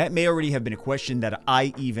 That may already have been a question that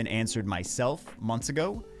I even answered myself months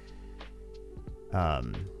ago.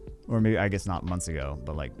 Or maybe, I guess not months ago,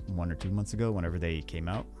 but like 1 or 2 months ago, whenever they came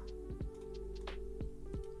out.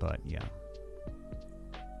 But yeah,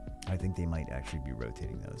 I think they might actually be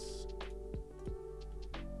rotating those.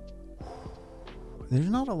 There's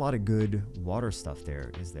not a lot of good water stuff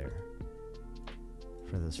there, is there?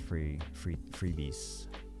 For those freebies.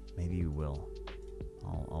 Maybe you will.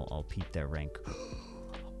 I'll peep that rank.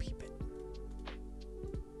 I'll peep it.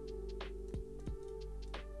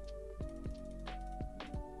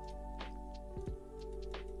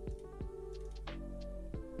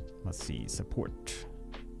 Let's see, support.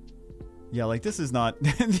 Yeah, like this is not,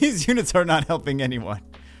 these units are not helping anyone,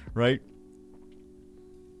 right?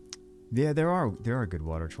 Yeah, there are good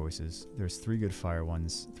water choices. There's 3 good fire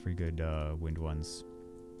ones, 3 good wind ones.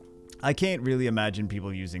 I can't really imagine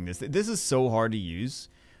people using this. This is so hard to use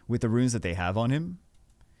with the runes that they have on him.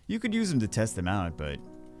 You could use them to test them out, but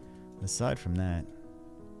aside from that,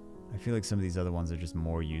 I feel like some of these other ones are just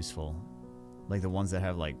more useful. Like the ones that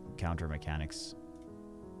have like counter mechanics.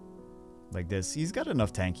 Like this, he's got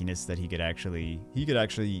enough tankiness that he could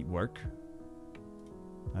actually work.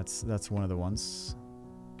 That's one of the ones.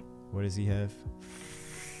 What does he have?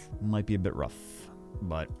 Might be a bit rough,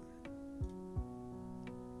 but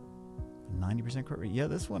 90% crit rate. Yeah,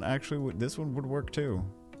 this one would work too.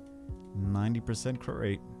 90% crit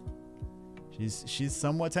rate. She's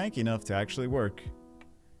somewhat tanky enough to actually work,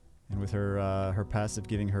 and with her passive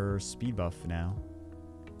giving her speed buff now.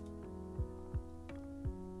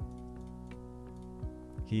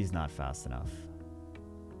 He's not fast enough.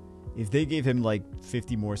 If they gave him like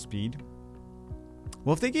 50 more speed.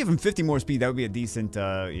 Well, if they gave him 50 more speed, that would be a decent,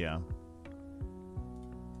 yeah.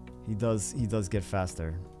 He does get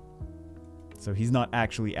faster. So he's not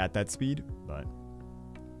actually at that speed, but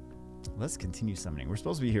let's continue summoning. We're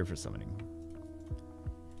supposed to be here for summoning.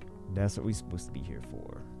 That's what we're supposed to be here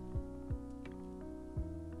for.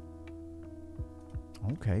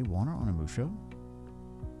 Okay, Warner on Amusho.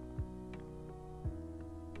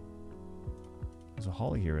 There's a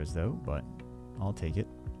Holly Heroes though, but I'll take it.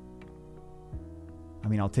 I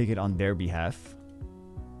mean, I'll take it on their behalf.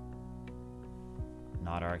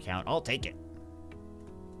 Not our account. I'll take it.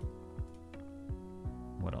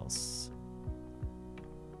 What else?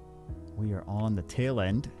 We are on the tail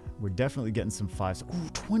end. We're definitely getting some 5s. Ooh,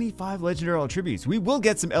 25 legendary attributes. We will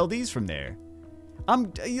get some LDs from there.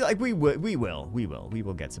 Like we will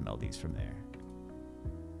get some LDs from there.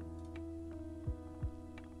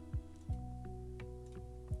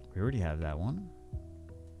 We already have that one.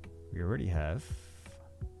 We already have.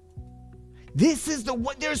 This is the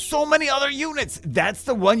one. There's so many other units. That's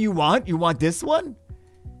the one you want? You want this one?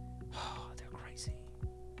 Oh, they're crazy.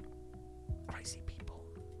 Crazy people.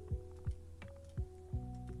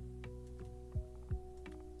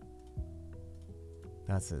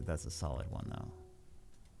 That's a solid one though.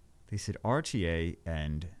 They said RTA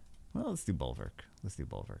and, well, let's do Bulwark. Let's do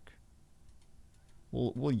Bulwark.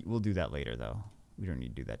 We'll do that later though. We don't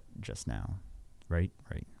need to do that just now. Right?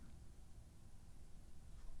 Right.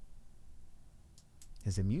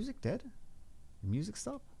 Is the music dead? The music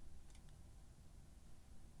stop?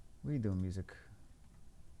 What are you doing, music?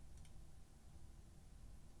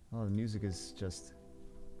 Oh, the music is just...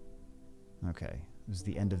 Okay. It was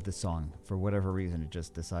the end of the song. For whatever reason, it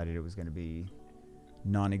just decided it was going to be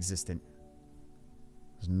non-existent.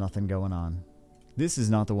 There's nothing going on. This is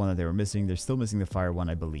not the one that they were missing. They're still missing the fire one,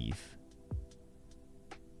 I believe.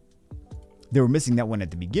 They were missing that one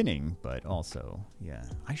at the beginning, but also, yeah.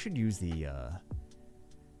 I should use the, I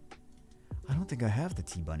don't think I have the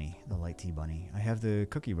tea bunny, the light tea bunny. I have the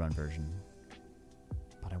cookie run version.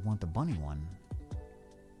 But I want the bunny one.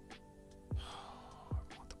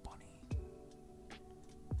 I want the bunny.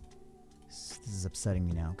 This is upsetting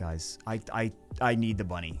me now, guys. I need the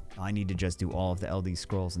bunny. I need to just do all of the LD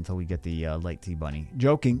scrolls until we get the light tea bunny.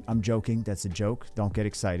 Joking. I'm joking. That's a joke. Don't get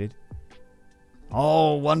excited.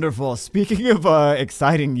 Oh, wonderful. Speaking of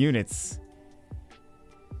exciting units.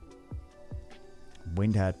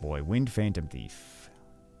 Wind Hat Boy. Wind Phantom Thief.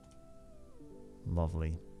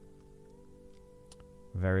 Lovely.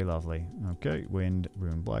 Very lovely. Okay, Wind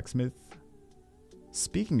Rune Blacksmith.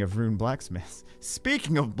 Speaking of Rune Blacksmiths.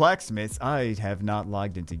 Speaking of blacksmiths, I have not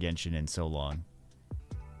logged into Genshin in so long.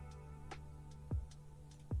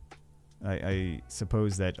 I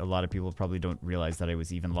suppose that a lot of people probably don't realize that I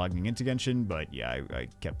was even logging into Genshin, but yeah, I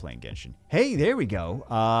kept playing Genshin. Hey, there we go.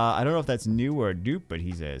 I don't know if that's new or a dupe, but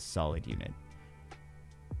he's a solid unit.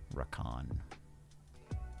 Rakan.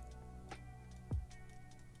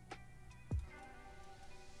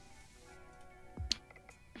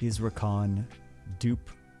 Is Rakan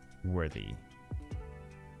dupe worthy?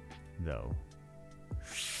 Though.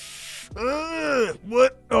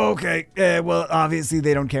 What? Okay. Well, obviously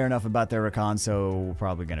they don't care enough about their Rakan, so we're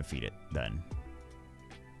probably gonna feed it then.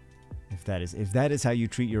 If that is how you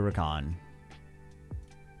treat your Rakan.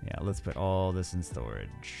 Yeah, let's put all this in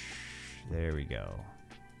storage. There we go.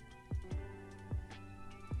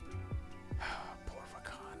 Poor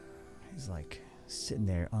Rakan. He's like sitting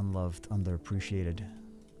there unloved, underappreciated.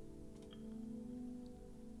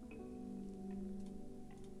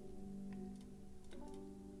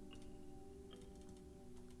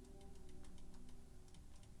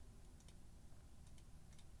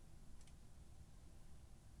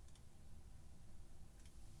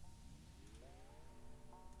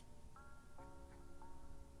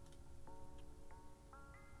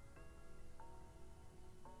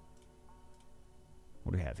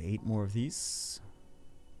 What do we have? 8 more of these.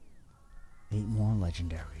 8 more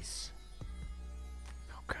legendaries.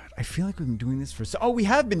 Oh god, I feel like we've been doing this for oh, we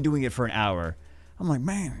have been doing it for an hour. I'm like,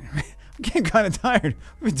 man, I'm getting kind of tired.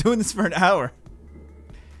 We've been doing this for an hour.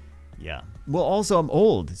 Yeah. Well, also I'm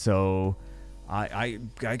old, so I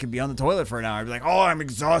could be on the toilet for an hour. I'd be like, oh, I'm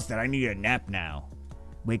exhausted. I need a nap now.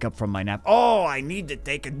 Wake up from my nap. Oh, I need to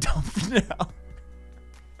take a dump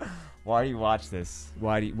now. Why do you watch this?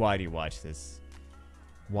 Why do you watch this?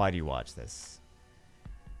 Why do you watch this?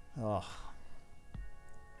 Oh.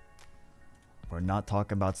 We're not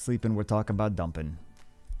talking about sleeping, we're talking about dumping.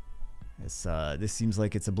 This seems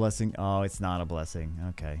like it's a blessing. Oh, it's not a blessing.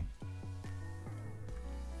 Okay.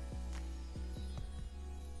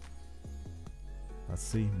 Let's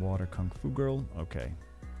see. Water Kung Fu Girl. Okay.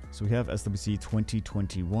 So we have SWC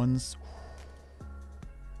 2021s.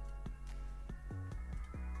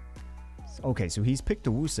 Okay, so he's picked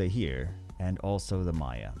the Wusei here. And also the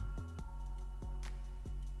Maya.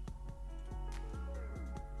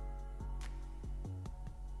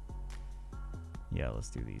 Yeah, let's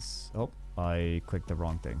do these. Oh, I clicked the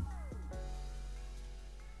wrong thing.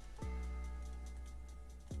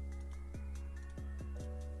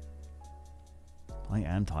 I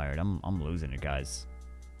am tired. I'm losing it, guys.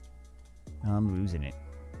 I'm losing it.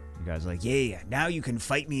 You guys are like, yeah, now you can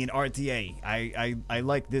fight me in RTA. I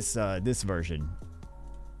like this this version.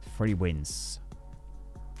 Free wins.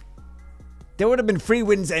 There would have been free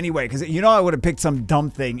wins anyway, because you know I would have picked some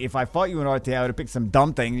dumb thing. If I fought you in RTA, I would have picked some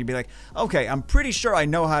dumb thing. And you'd be like, okay, I'm pretty sure I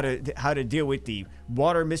know how to deal with the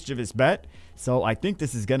water mischievous bet, so I think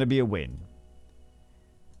this is gonna be a win.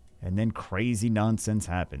 And then crazy nonsense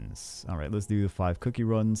happens. All right, let's do the 5 cookie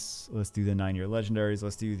runs. Let's do the 9-year legendaries.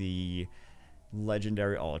 Let's do the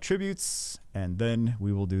legendary all attributes, and then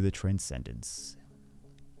we will do the transcendence.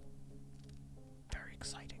 Very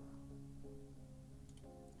exciting.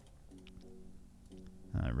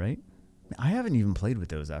 All right. I haven't even played with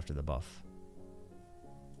those after the buff.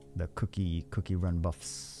 The cookie run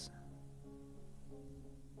buffs.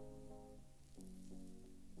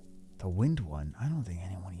 The wind one. I don't think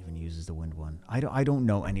anyone even uses the wind one. I don't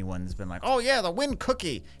know anyone that's been like, oh yeah, the wind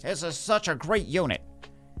cookie is such a great unit.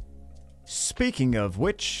 Speaking of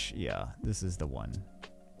which, yeah, this is the one.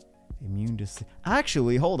 Immune to sleep.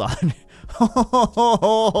 Actually, hold on.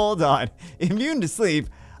 Hold on. Immune to sleep.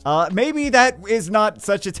 Maybe that is not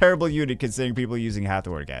such a terrible unit considering people using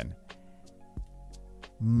Hathor again.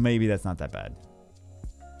 Maybe that's not that bad.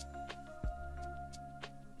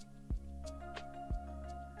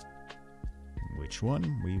 Which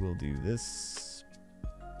one? We will do this.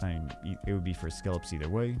 I mean, it would be for Skelops either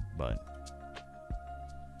way, but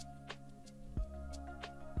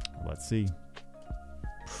let's see.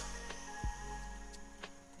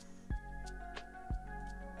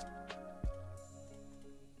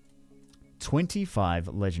 $25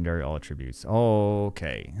 legendary all attributes.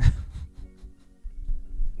 Okay.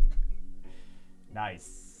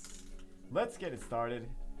 Nice. Let's get it started.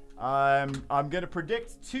 I'm gonna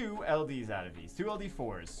predict 2 LDs out of these. 2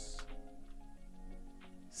 LD4s.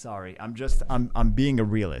 Sorry, I'm being a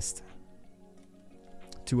realist.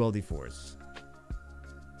 2 LD4s.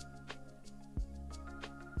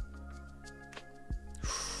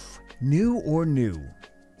 New or new?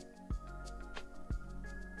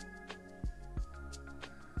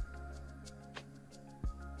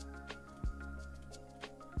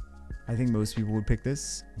 I think most people would pick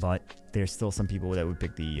this, but there's still some people that would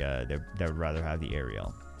pick the that would rather have the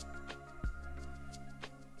Ariel.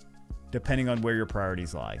 Depending on where your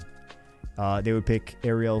priorities lie. They would pick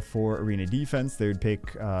Ariel for arena defense. They would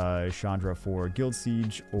pick Chandra for Guild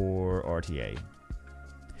Siege or RTA.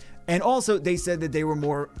 And also, they said that they were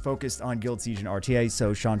more focused on Guild Siege and RTA,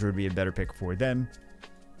 so Chandra would be a better pick for them.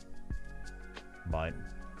 But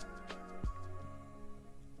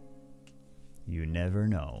you never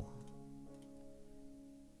know.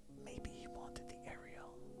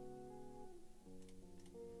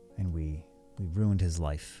 And we ruined his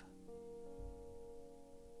life.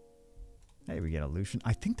 Hey, we get a Lucian.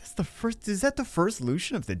 I think that's the first. Is that the first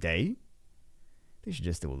Lucian of the day? They should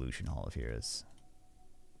just do a Lucian Hall of Heroes.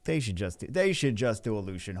 They should just do a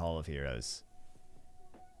Lucian Hall of Heroes.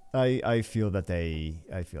 I feel that they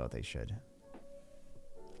should.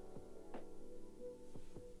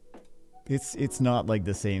 It's not like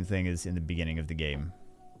the same thing as in the beginning of the game.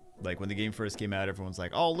 Like when the game first came out, everyone's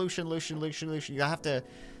like, "Oh, Lucian, Lucian, Lucian, Lucian." You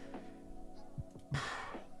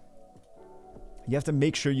have to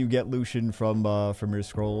make sure you get Lucian from your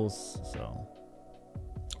scrolls. So,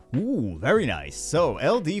 ooh, very nice. So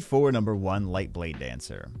LD4 number 1, Light Blade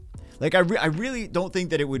Dancer. Like I really don't think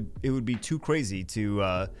that it would be too crazy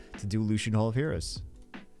to do Lucian Hall of Heroes.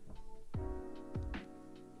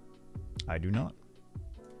 I do not.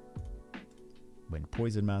 When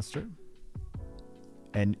Poison Master.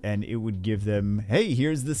 And it would give them, hey,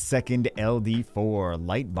 here's the second LD4,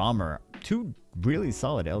 Light Bomber. 2 really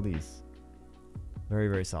solid LDs. Very,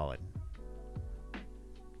 very solid.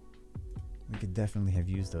 We could definitely have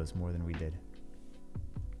used those more than we did.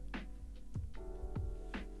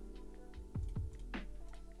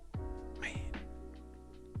 Man.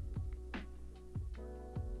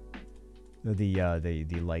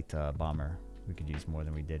 The light bomber we could use more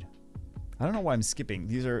than we did. I don't know why I'm skipping.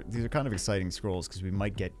 These are kind of exciting scrolls because we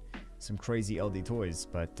might get some crazy LD toys,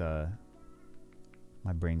 but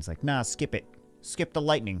my brain's like, nah, skip it. Skip the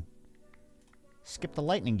lightning. Skip the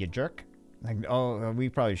lightning, you jerk. Like, oh, we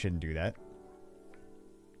probably shouldn't do that.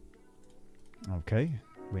 Okay,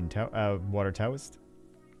 Water Taoist.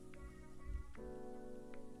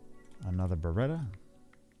 Another Beretta.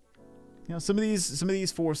 You know, some of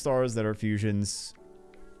these 4 stars that are fusions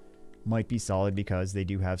might be solid because they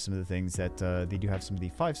do have some of the things that they do have some of the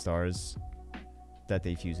 5 stars that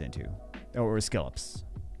they fuse into, or Skelops.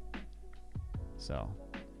 So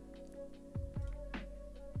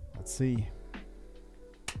let's see.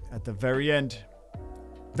 At the very end,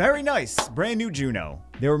 very nice, brand new Juno.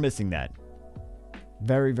 They were missing that.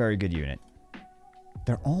 Very, very good unit.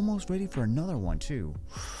 They're almost ready for another one too.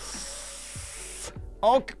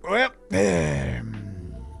 Okay, well,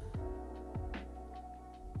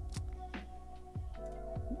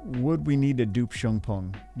 would we need a dupe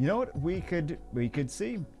Shungpung? You know what? We could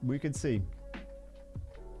see. We could see.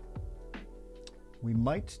 We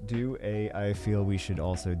might do a. I feel we should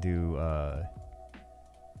also do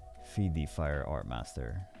Feed the Fire Art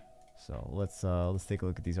Master. So let's take a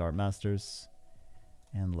look at these Art Masters,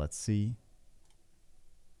 and let's see.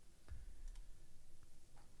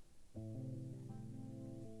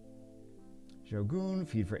 Shogun,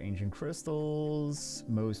 Feed for Ancient Crystals,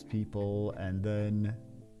 most people, and then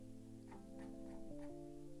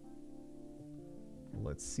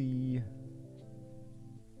let's see.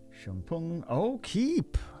 Shungpung. Oh,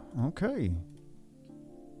 keep. Okay.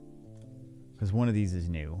 Because one of these is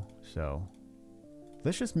new, so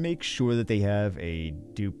let's just make sure that they have a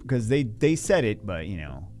dupe, because they said it, but you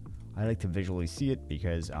know, I like to visually see it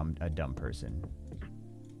because I'm a dumb person.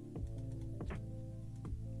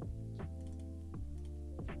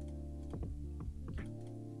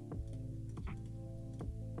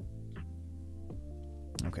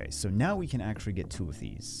 Okay, so now we can actually get 2 of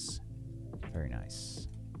these. Very nice.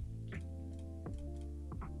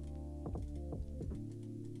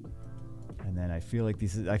 And then I feel like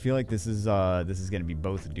this is gonna be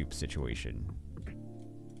both a dupe situation.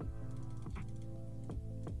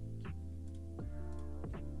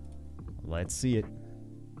 Let's see it.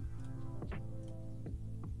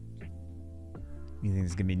 You think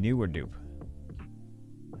it's gonna be new or dupe?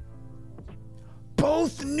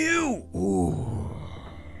 Both new! Ooh.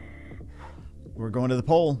 We're going to the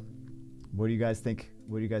poll. What do you guys think?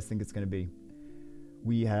 What do you guys think it's gonna be?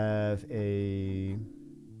 We have a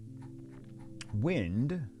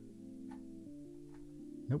wind.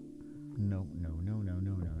 Nope. No.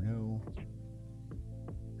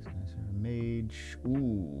 Mage.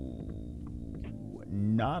 Ooh.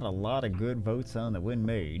 Not a lot of good votes on the wind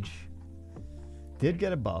mage. Did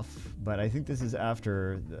get a buff, but I think this is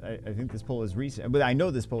after. I think this poll is recent, but I know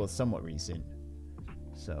this poll is somewhat recent.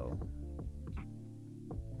 So.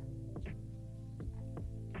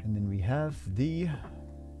 And then we have the.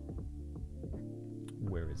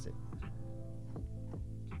 Where is it?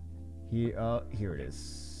 Here it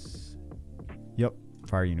is. Yep,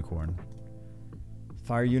 Fire Unicorn.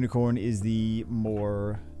 Fire Unicorn is the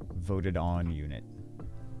more voted on unit.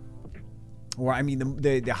 Or I mean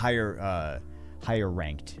the higher higher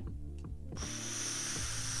ranked.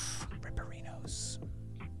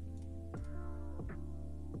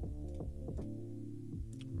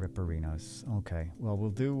 Ripperinos. Okay. Well, we'll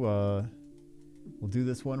do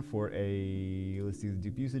this one for a. Let's do the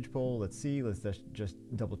dupe usage poll. Let's see. Let's just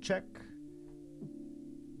double check.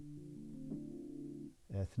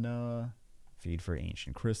 Ethna. Feed for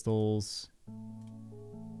ancient crystals.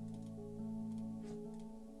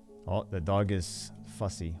 Oh, the dog is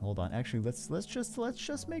fussy. Hold on. Actually, let's just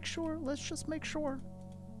make sure. Let's just make sure.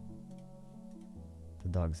 The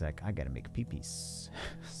dog's like, I gotta make pee-pees.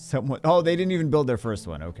 Someone. Oh, they didn't even build their first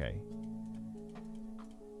one. Okay.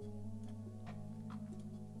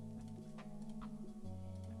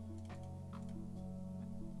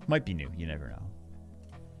 Might be new. You never know.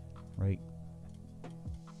 Right?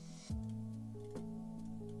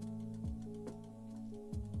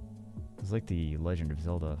 It's like the Legend of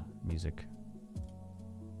Zelda music.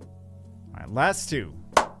 All right, last 2.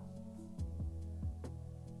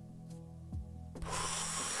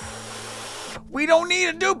 We don't need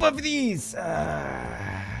a dupe of these.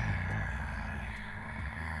 Yeah.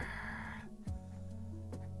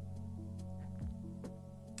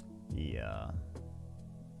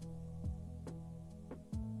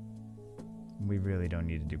 We really don't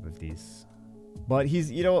need a dupe of these. But he's,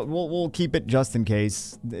 you know, we'll keep it just in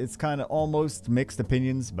case. It's kind of almost mixed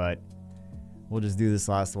opinions, but we'll just do this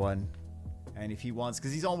last one. And if he wants,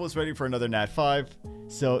 because he's almost ready for another Nat 5.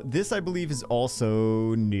 So this, I believe, is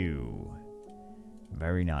also new.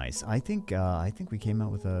 Very nice. I think we came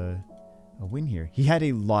out with a win here. He had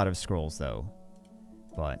a lot of scrolls though,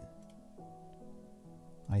 but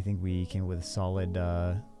I think we came with a solid.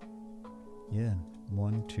 Yeah.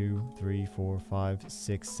 1, 2, 3, 4, 5,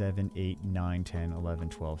 6, 7, 8, 9, 10, 11,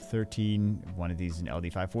 12, 13. One of these in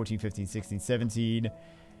LD5, 14, 15, 16, 17. Is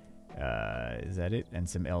that it? And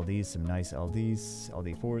some LDs, some nice LDs.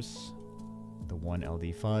 LD4s. The one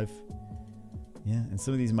LD5. Yeah, and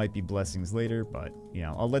some of these might be blessings later, but, you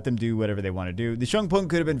know, I'll let them do whatever they want to do. The Shungpung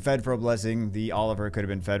could have been fed for a blessing. The Oliver could have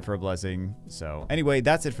been fed for a blessing. So, anyway,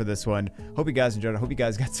 that's it for this one. Hope you guys enjoyed it. Hope you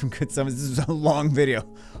guys got some good summons. This was a long video.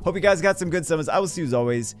 Hope you guys got some good summons. I will see you as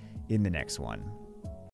always in the next one.